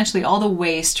 so essentially all the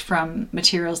waste from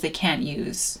materials they can't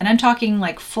use. And I'm talking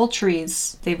like full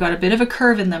trees. They've got a bit of a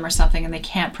curve in them or something and they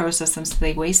can't process them, so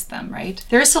they waste them, right?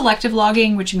 There is selective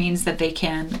logging, which means that they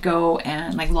can go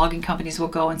and like logging companies will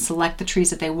go and select the trees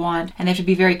that they want, and they have to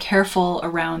be very careful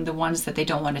around the ones that they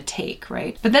don't want to take,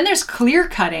 right? But then there's clear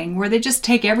cutting where they just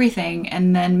take everything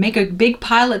and then make a big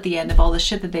pile at the end of all the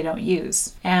shit that they don't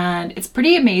use. And it's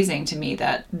pretty amazing to me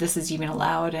that this is even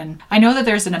allowed. And I know that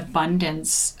there's an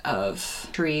abundance of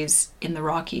trees in the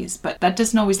Rockies, but that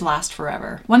doesn't always last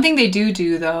forever. One thing they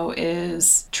do though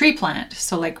is tree plant.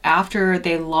 So like after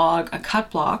they log a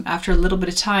cut block, after a little bit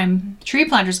of time, tree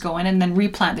planters go in and then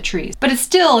replant the trees. But it's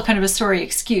still kind of a sorry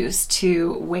excuse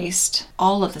to waste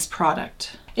all of this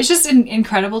product. It's just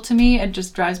incredible to me. It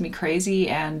just drives me crazy.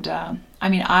 And I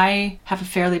mean, I have a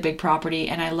fairly big property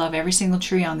and I love every single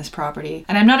tree on this property.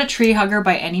 And I'm not a tree hugger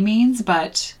by any means,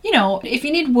 but you know, if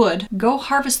you need wood, go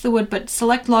harvest the wood, but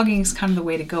select logging is kind of the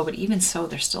way to go. But even so,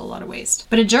 there's still a lot of waste.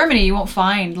 But in Germany, you won't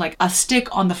find like a stick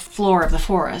on the floor of the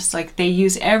forest. Like they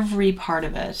use every part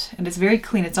of it and it's very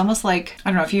clean. It's almost like,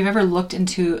 I don't know if you've ever looked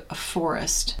into a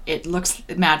forest, it looks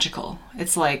magical.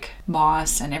 It's like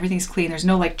moss and everything's clean. There's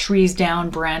no like trees down,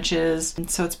 branches. And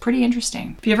so it's pretty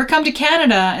interesting. If you ever come to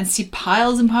Canada and see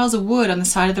piles and piles of wood on the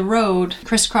side of the road,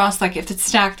 crisscross, like if it's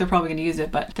stacked, they're probably gonna use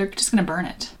it, but they're just gonna burn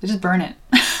it. They just burn it.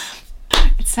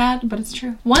 It's sad, but it's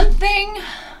true. One thing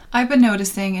I've been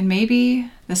noticing, and maybe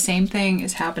the same thing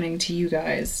is happening to you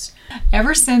guys,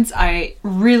 ever since I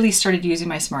really started using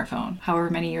my smartphone, however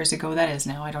many years ago that is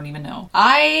now, I don't even know,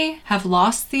 I have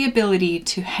lost the ability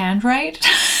to handwrite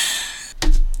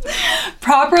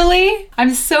properly.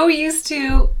 I'm so used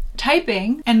to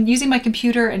typing and using my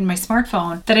computer and my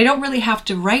smartphone that I don't really have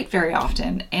to write very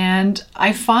often. And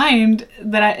I find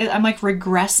that I'm like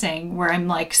regressing, where I'm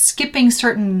like skipping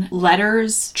certain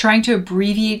letters, trying to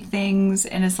abbreviate things.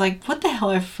 And it's like, what the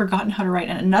hell? I've forgotten how to write.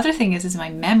 And another thing is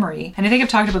my memory. And I think I've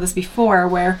talked about this before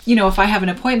where, you know, if I have an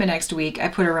appointment next week, I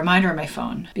put a reminder on my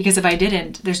phone, because if I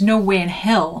didn't, there's no way in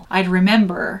hell I'd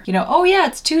remember, you know, oh yeah,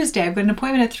 it's Tuesday. I've got an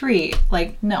appointment at 3.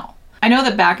 Like, no. I know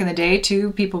that back in the day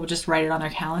too, people would just write it on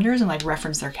their calendars and like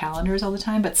reference their calendars all the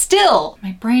time, but still,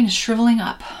 my brain is shriveling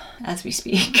up as we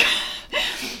speak.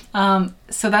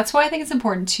 So that's why I think it's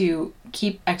important to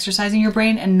keep exercising your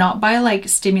brain, and not by like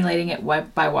stimulating it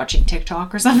by watching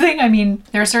TikTok or something. I mean,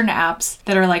 there are certain apps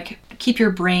that are like, keep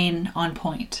your brain on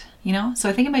point, you know? So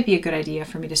I think it might be a good idea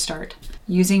for me to start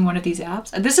using one of these apps.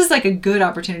 This is like a good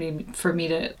opportunity for me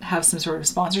to have some sort of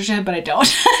sponsorship, but I don't.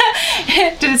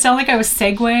 Did it sound like I was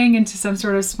segueing into some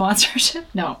sort of sponsorship?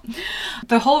 No.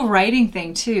 The whole writing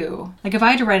thing too. Like if I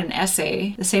had to write an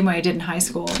essay the same way I did in high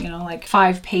school, you know, like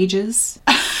 5 pages,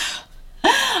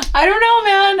 I don't know,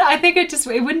 man. I think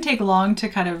it wouldn't take long to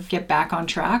kind of get back on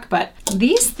track, but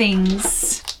these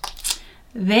things,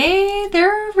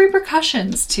 there are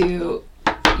repercussions to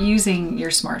using your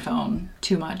smartphone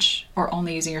too much or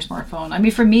only using your smartphone. I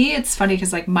mean, for me, it's funny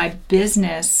because like my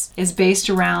business is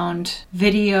based around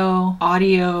video,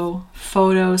 audio,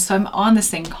 photos. So I'm on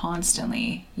this thing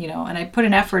constantly, you know, and I put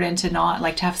an effort into not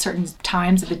like to have certain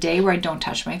times of the day where I don't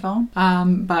touch my phone.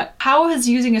 But how has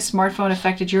using a smartphone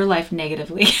affected your life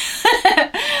negatively?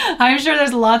 I'm sure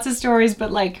there's lots of stories,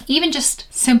 but like even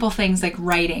just simple things like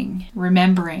writing,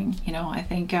 remembering, you know, I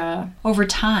think over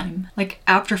time, like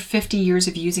after 50 years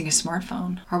of using a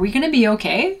smartphone, are we going to be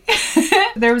okay?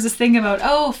 There was this thing about,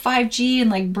 5G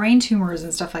and like brain tumors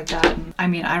and stuff like that. And I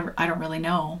mean, I don't really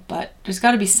know, but there's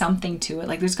got to be something to it.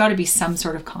 Like there's got to be some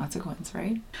sort of consequence,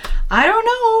 right? I don't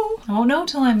know. I won't know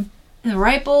till I'm in the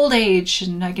ripe old age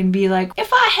and I can be like,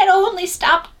 if I had only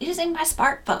stopped using my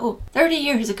smartphone 30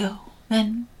 years ago,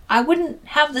 then I wouldn't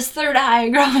have this third eye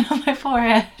growing on my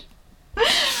forehead.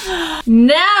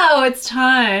 Now it's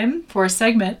time for a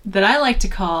segment that I like to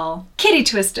call Kitty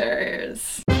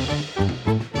Twisters.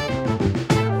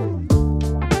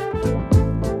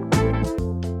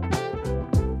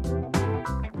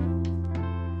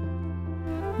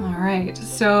 All right,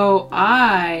 so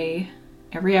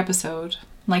every episode,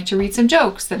 like to read some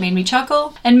jokes that made me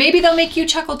chuckle, and maybe they'll make you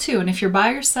chuckle too. And if you're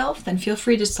by yourself, then feel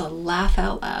free just to laugh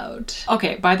out loud.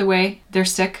 Okay, by the way, they're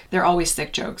sick. They're always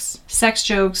sick jokes. Sex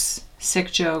jokes,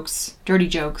 sick jokes, dirty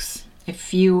jokes.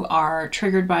 If you are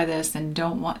triggered by this, then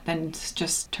then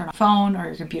just turn off your phone or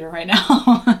your computer right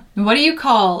now. What do you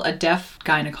call a deaf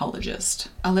gynecologist?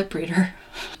 A lip reader.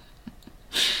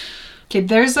 Okay,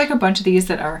 there's like a bunch of these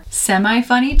that are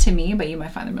semi-funny to me, but you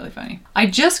might find them really funny. I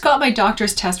just got my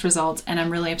doctor's test results and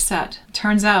I'm really upset.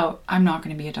 Turns out I'm not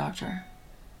going to be a doctor.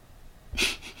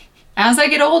 As I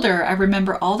get older, I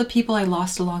remember all the people I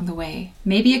lost along the way.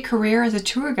 Maybe a career as a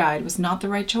tour guide was not the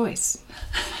right choice.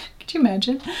 Could you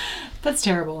imagine? That's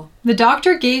terrible. The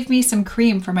doctor gave me some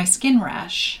cream for my skin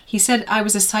rash. He said I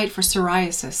was a site for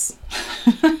psoriasis.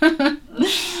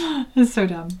 That's so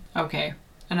dumb. Okay.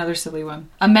 Another silly one.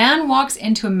 A man walks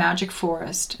into a magic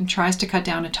forest and tries to cut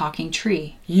down a talking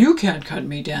tree. You can't cut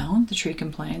me down, the tree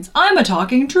complains. I'm a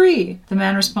talking tree. The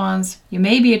man responds, you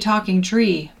may be a talking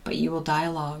tree, but you will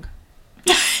dialogue.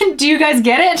 Do you guys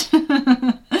get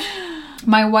it?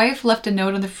 My wife left a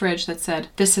note on the fridge that said,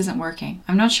 this isn't working.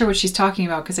 I'm not sure what she's talking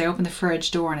about because I opened the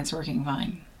fridge door and it's working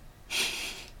fine.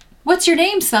 What's your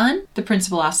name, son? The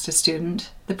principal asked his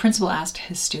student. The principal asked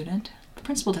his student. The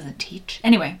principal doesn't teach.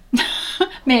 Anyway,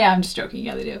 I'm just joking.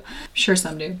 Yeah, they do. Sure,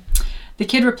 some do. The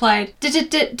kid replied,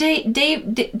 David,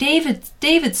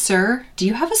 sir, do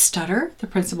you have a stutter? The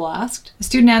principal asked. The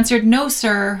student answered, no,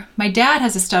 sir. My dad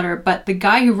has a stutter, but the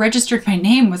guy who registered my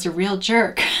name was a real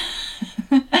jerk.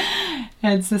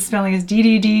 And the spelling is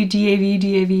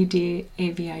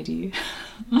D-D-D-D-A-V-D-A-V-D-A-V-I-D.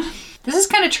 This is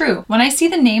kind of true. When I see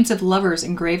the names of lovers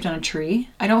engraved on a tree,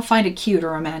 I don't find it cute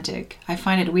or romantic. I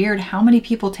find it weird how many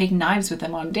people take knives with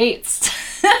them on dates.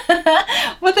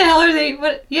 What the hell are they?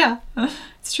 What? Yeah,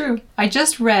 it's true. I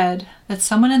just read that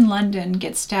someone in London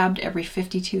gets stabbed every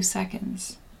 52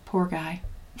 seconds. Poor guy.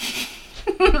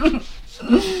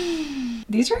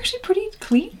 These are actually pretty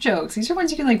clean jokes. These are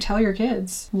ones you can like tell your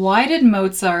kids. Why did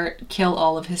Mozart kill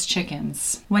all of his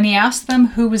chickens? When he asked them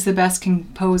who was the best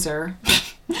composer,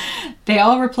 they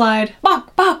all replied,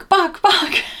 Bach, Bach, Bach,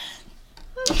 Bach.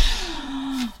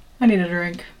 I need a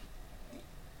drink.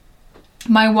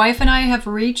 My wife and I have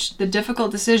reached the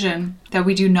difficult decision that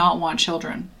we do not want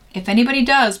children. If anybody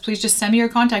does, please just send me your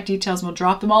contact details and we'll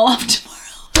drop them all off tomorrow.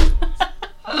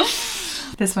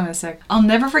 This one is sick. I'll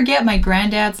never forget my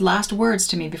granddad's last words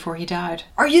to me before he died.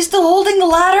 Are you still holding the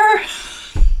ladder?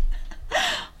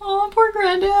 Oh, poor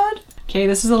granddad. Okay,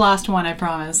 this is the last one, I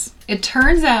promise. It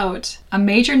turns out a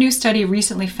major new study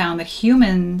recently found that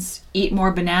humans eat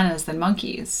more bananas than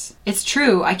monkeys. It's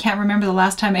true, I can't remember the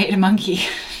last time I ate a monkey.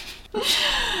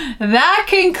 That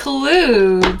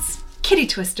concludes Kitty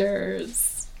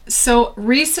Twisters. So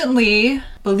recently,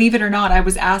 believe it or not, I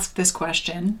was asked this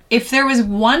question. If there was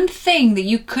one thing that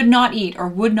you could not eat or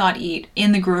would not eat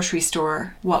in the grocery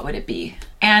store, what would it be?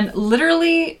 And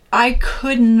literally, I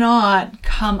could not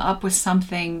come up with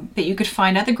something that you could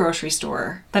find at the grocery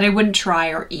store that I wouldn't try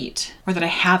or eat, or that I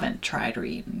haven't tried or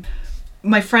eaten.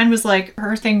 My friend was like,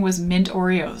 her thing was mint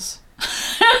Oreos.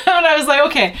 And I was like,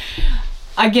 okay,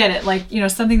 I get it. Like, you know,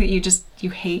 something that you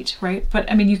hate, right?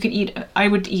 But I mean, I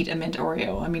would eat a mint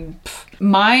Oreo. I mean,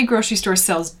 My grocery store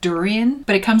sells durian,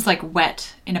 but it comes like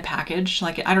wet in a package.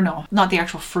 Like, I don't know, not the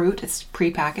actual fruit, it's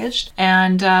pre-packaged.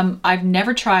 And I've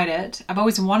never tried it. I've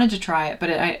always wanted to try it, but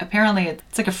apparently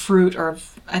it's like a fruit, or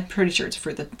I'm pretty sure it's a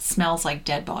fruit that smells like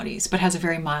dead bodies, but has a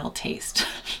very mild taste.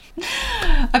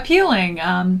 Appealing,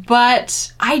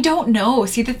 but I don't know.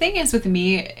 See, the thing is with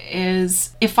me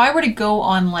is if I were to go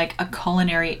on like a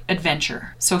culinary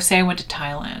adventure, so say I went to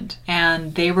Thailand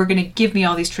and they were going to give me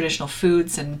all these traditional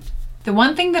foods, and the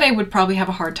one thing that I would probably have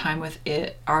a hard time with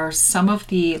it are some of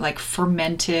the like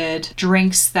fermented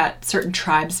drinks that certain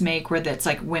tribes make, where it's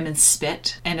like women's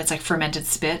spit and it's like fermented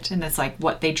spit and it's like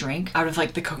what they drink out of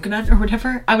like the coconut or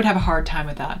whatever. I would have a hard time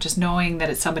with that, just knowing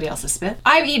that it's somebody else's spit.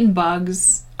 I've eaten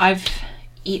bugs. I've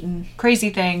eaten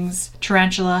crazy things,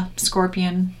 tarantula,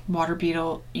 scorpion, water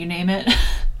beetle, you name it.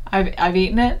 I've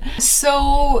eaten it.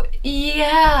 So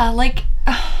yeah, like,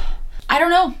 I don't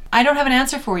know. I don't have an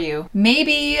answer for you.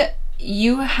 Maybe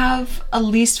you have a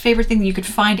least favorite thing that you could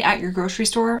find at your grocery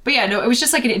store. But yeah, no, it was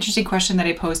just like an interesting question that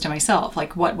I posed to myself.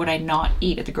 Like, what would I not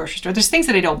eat at the grocery store? There's things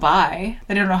that I don't buy,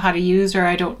 that I don't know how to use, or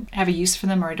I don't have a use for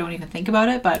them, or I don't even think about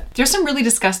it. But there's some really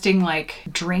disgusting like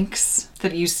drinks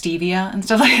that use stevia and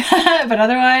stuff like that. But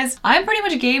otherwise, I'm pretty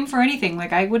much game for anything.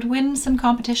 Like, I would win some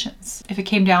competitions if it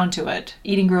came down to it.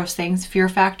 Eating gross things, fear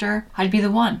factor, I'd be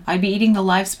the one. I'd be eating the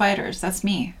live spiders. That's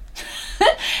me.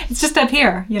 It's just up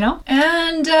here, you know?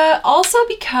 And also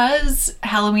because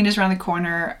Halloween is around the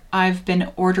corner, I've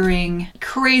been ordering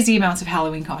crazy amounts of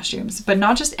Halloween costumes, but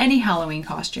not just any Halloween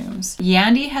costumes.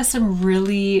 Yandy has some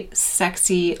really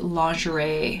sexy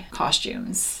lingerie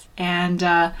costumes. And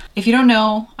if you don't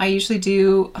know, I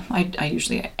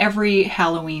usually every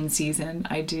Halloween season,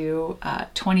 I do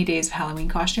 20 days of Halloween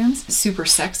costumes, super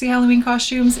sexy Halloween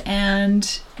costumes.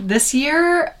 And this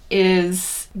year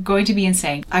is going to be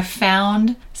insane. I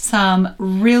found some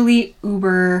really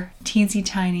uber teensy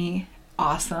tiny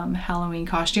awesome Halloween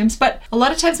costumes, but a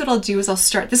lot of times what I'll do is I'll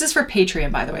start, this is for Patreon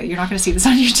by the way, you're not going to see this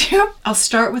on YouTube. I'll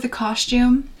start with a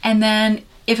costume, and then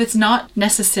if it's not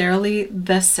necessarily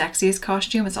the sexiest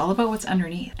costume, it's all about what's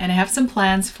underneath. And I have some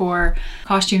plans for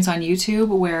costumes on YouTube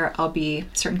where I'll be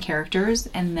certain characters,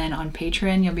 and then on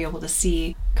Patreon you'll be able to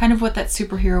see kind of what that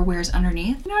superhero wears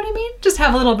underneath. You know what I mean? Just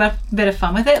have a little bit of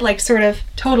fun with it, like sort of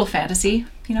total fantasy,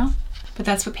 you know? But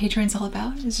that's what Patreon's all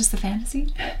about, it's just the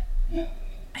fantasy.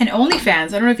 And OnlyFans,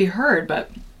 I don't know if you heard, but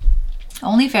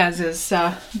OnlyFans is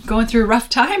going through a rough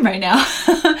time right now.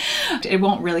 It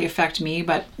won't really affect me,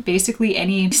 but basically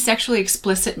any sexually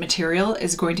explicit material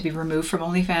is going to be removed from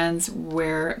OnlyFans,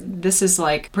 where this is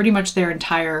like pretty much their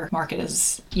entire market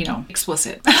is, you know,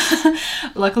 explicit.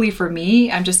 Luckily for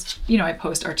me, I'm just, you know, I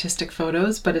post artistic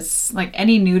photos, but it's like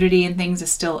any nudity and things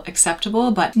is still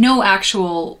acceptable, but no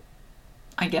actual,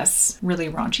 I guess, really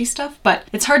raunchy stuff. But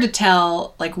it's hard to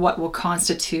tell like what will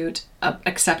constitute an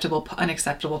acceptable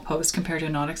post compared to a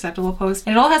non-acceptable post.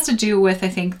 And it all has to do with, I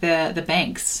think, the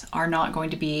banks are not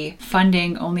going to be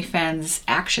funding OnlyFans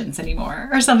actions anymore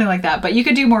or something like that. But you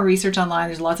could do more research online.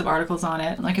 There's lots of articles on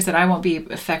it. Like I said, I won't be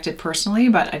affected personally,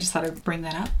 but I just thought I'd bring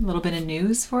that up. A little bit of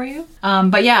news for you.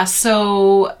 But yeah,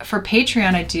 so for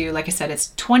Patreon, I do, like I said,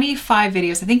 it's 25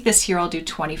 videos. I think this year I'll do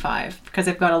 25 because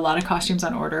I've got a lot of costumes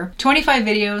on order. 25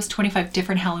 videos, 25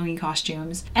 different Halloween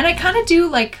costumes. And I kind of do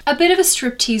like a bit of a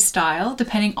striptease style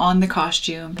depending on the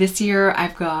costume. This year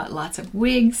I've got lots of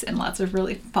wigs and lots of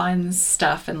really fun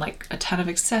stuff and like a ton of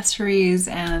accessories,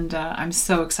 and I'm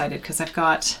so excited because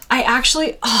I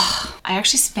actually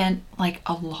spent like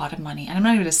a lot of money, and I'm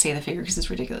not even gonna say the figure because it's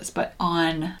ridiculous, but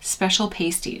on special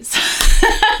pasties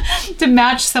to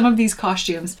match some of these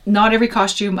costumes. Not every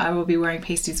costume I will be wearing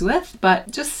pasties with,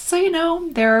 but just so you know,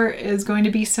 there is going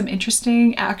to be some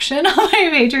interesting action on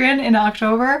my Patreon in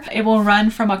October. It will run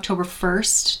from October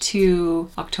 1st to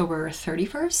October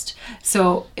 31st.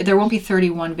 So there won't be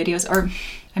 31 videos, or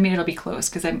I mean, it'll be close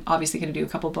because I'm obviously going to do a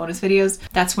couple bonus videos.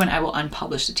 That's when I will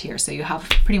unpublish the tier. So you have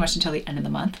pretty much until the end of the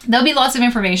month. There'll be lots of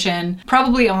information,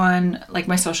 probably on like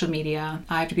my social media.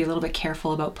 I have to be a little bit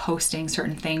careful about posting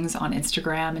certain things on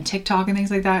Instagram and TikTok and things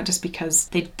like that, just because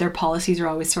their policies are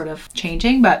always sort of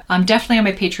changing. But definitely on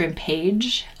my Patreon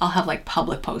page, I'll have like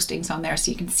public postings on there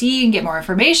so you can see and get more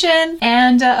information.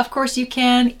 And of course, you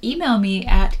can email me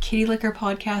at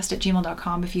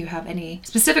kittyliquorpodcast@gmail.com if you have any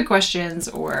specific questions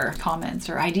or comments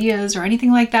or ideas or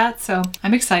anything like that. So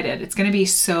I'm excited. It's going to be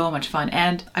so much fun.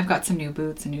 And I've got some new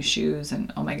boots and new shoes,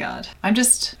 and oh my God, I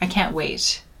can't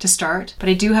wait to start. But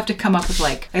I do have to come up with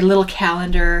like a little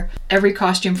calendar, every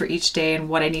costume for each day and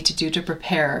what I need to do to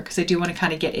prepare, because I do want to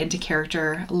kind of get into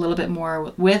character a little bit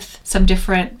more with some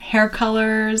different hair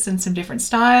colors and some different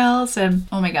styles. And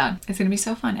oh my God, it's going to be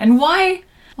so fun. And why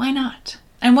not?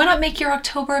 And why not make your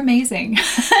October amazing?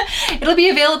 It'll be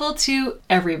available to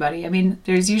everybody. I mean,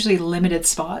 there's usually limited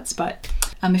spots, but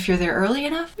if you're there early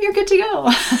enough, you're good to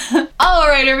go. All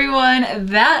right, everyone,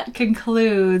 that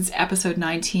concludes episode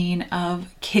 19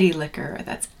 of Kitty Liquor.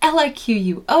 That's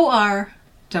Liquor.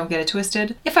 Don't get it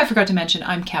twisted. If I forgot to mention,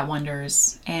 I'm Kat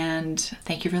Wonders, and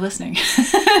thank you for listening.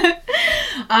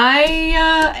 I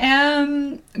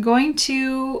am going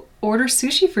to order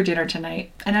sushi for dinner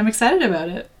tonight, and I'm excited about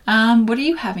it. What are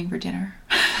you having for dinner?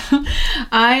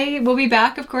 I will be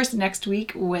back, of course, next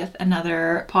week with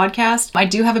another podcast. I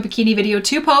do have a bikini video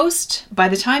to post. By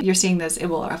the time you're seeing this, it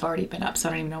will have already been up, so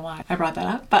I don't even know why I brought that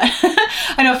up. But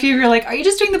I know a few of you are like, are you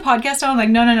just doing the podcast now? I'm like,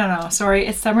 no. Sorry,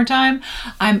 it's summertime.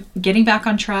 I'm getting back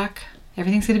on track.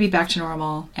 Everything's going to be back to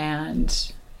normal,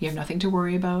 and you have nothing to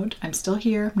worry about. I'm still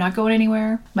here. I'm not going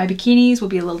anywhere. My bikinis will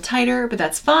be a little tighter, but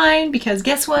that's fine because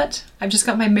guess what? I've just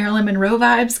got my Marilyn Monroe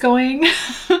vibes going.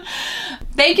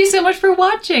 Thank you so much for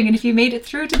watching. And if you made it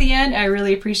through to the end, I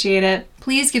really appreciate it.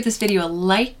 Please give this video a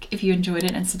like if you enjoyed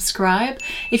it and subscribe.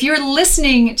 If you're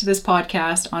listening to this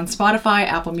podcast on Spotify,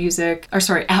 Apple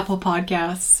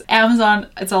Podcasts, Amazon,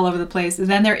 it's all over the place.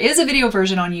 Then there is a video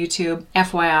version on YouTube,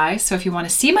 FYI. So if you want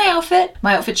to see my outfit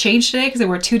changed today because I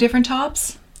wore 2 different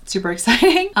tops. Super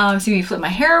exciting. See me flip my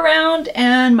hair around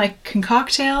and my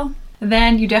concoctail.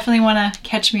 Then you definitely want to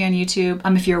catch me on YouTube.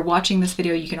 If you're watching this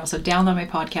video, you can also download my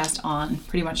podcast on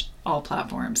pretty much all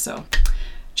platforms. So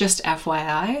just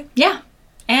FYI. Yeah.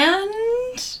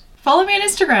 And follow me on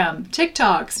Instagram,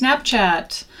 TikTok,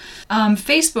 Snapchat,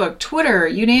 Facebook, Twitter,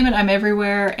 you name it, I'm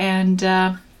everywhere. And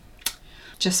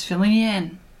just filling you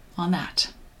in on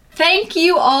that. Thank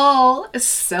you all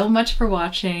so much for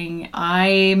watching.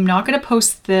 I'm not going to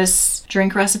post this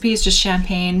drink recipe. It's just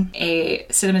champagne, a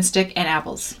cinnamon stick, and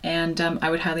apples. And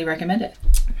I would highly recommend it.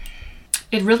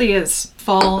 It really is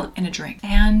fall in a drink.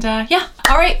 And yeah.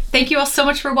 All right. Thank you all so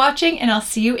much for watching, and I'll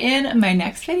see you in my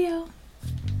next video.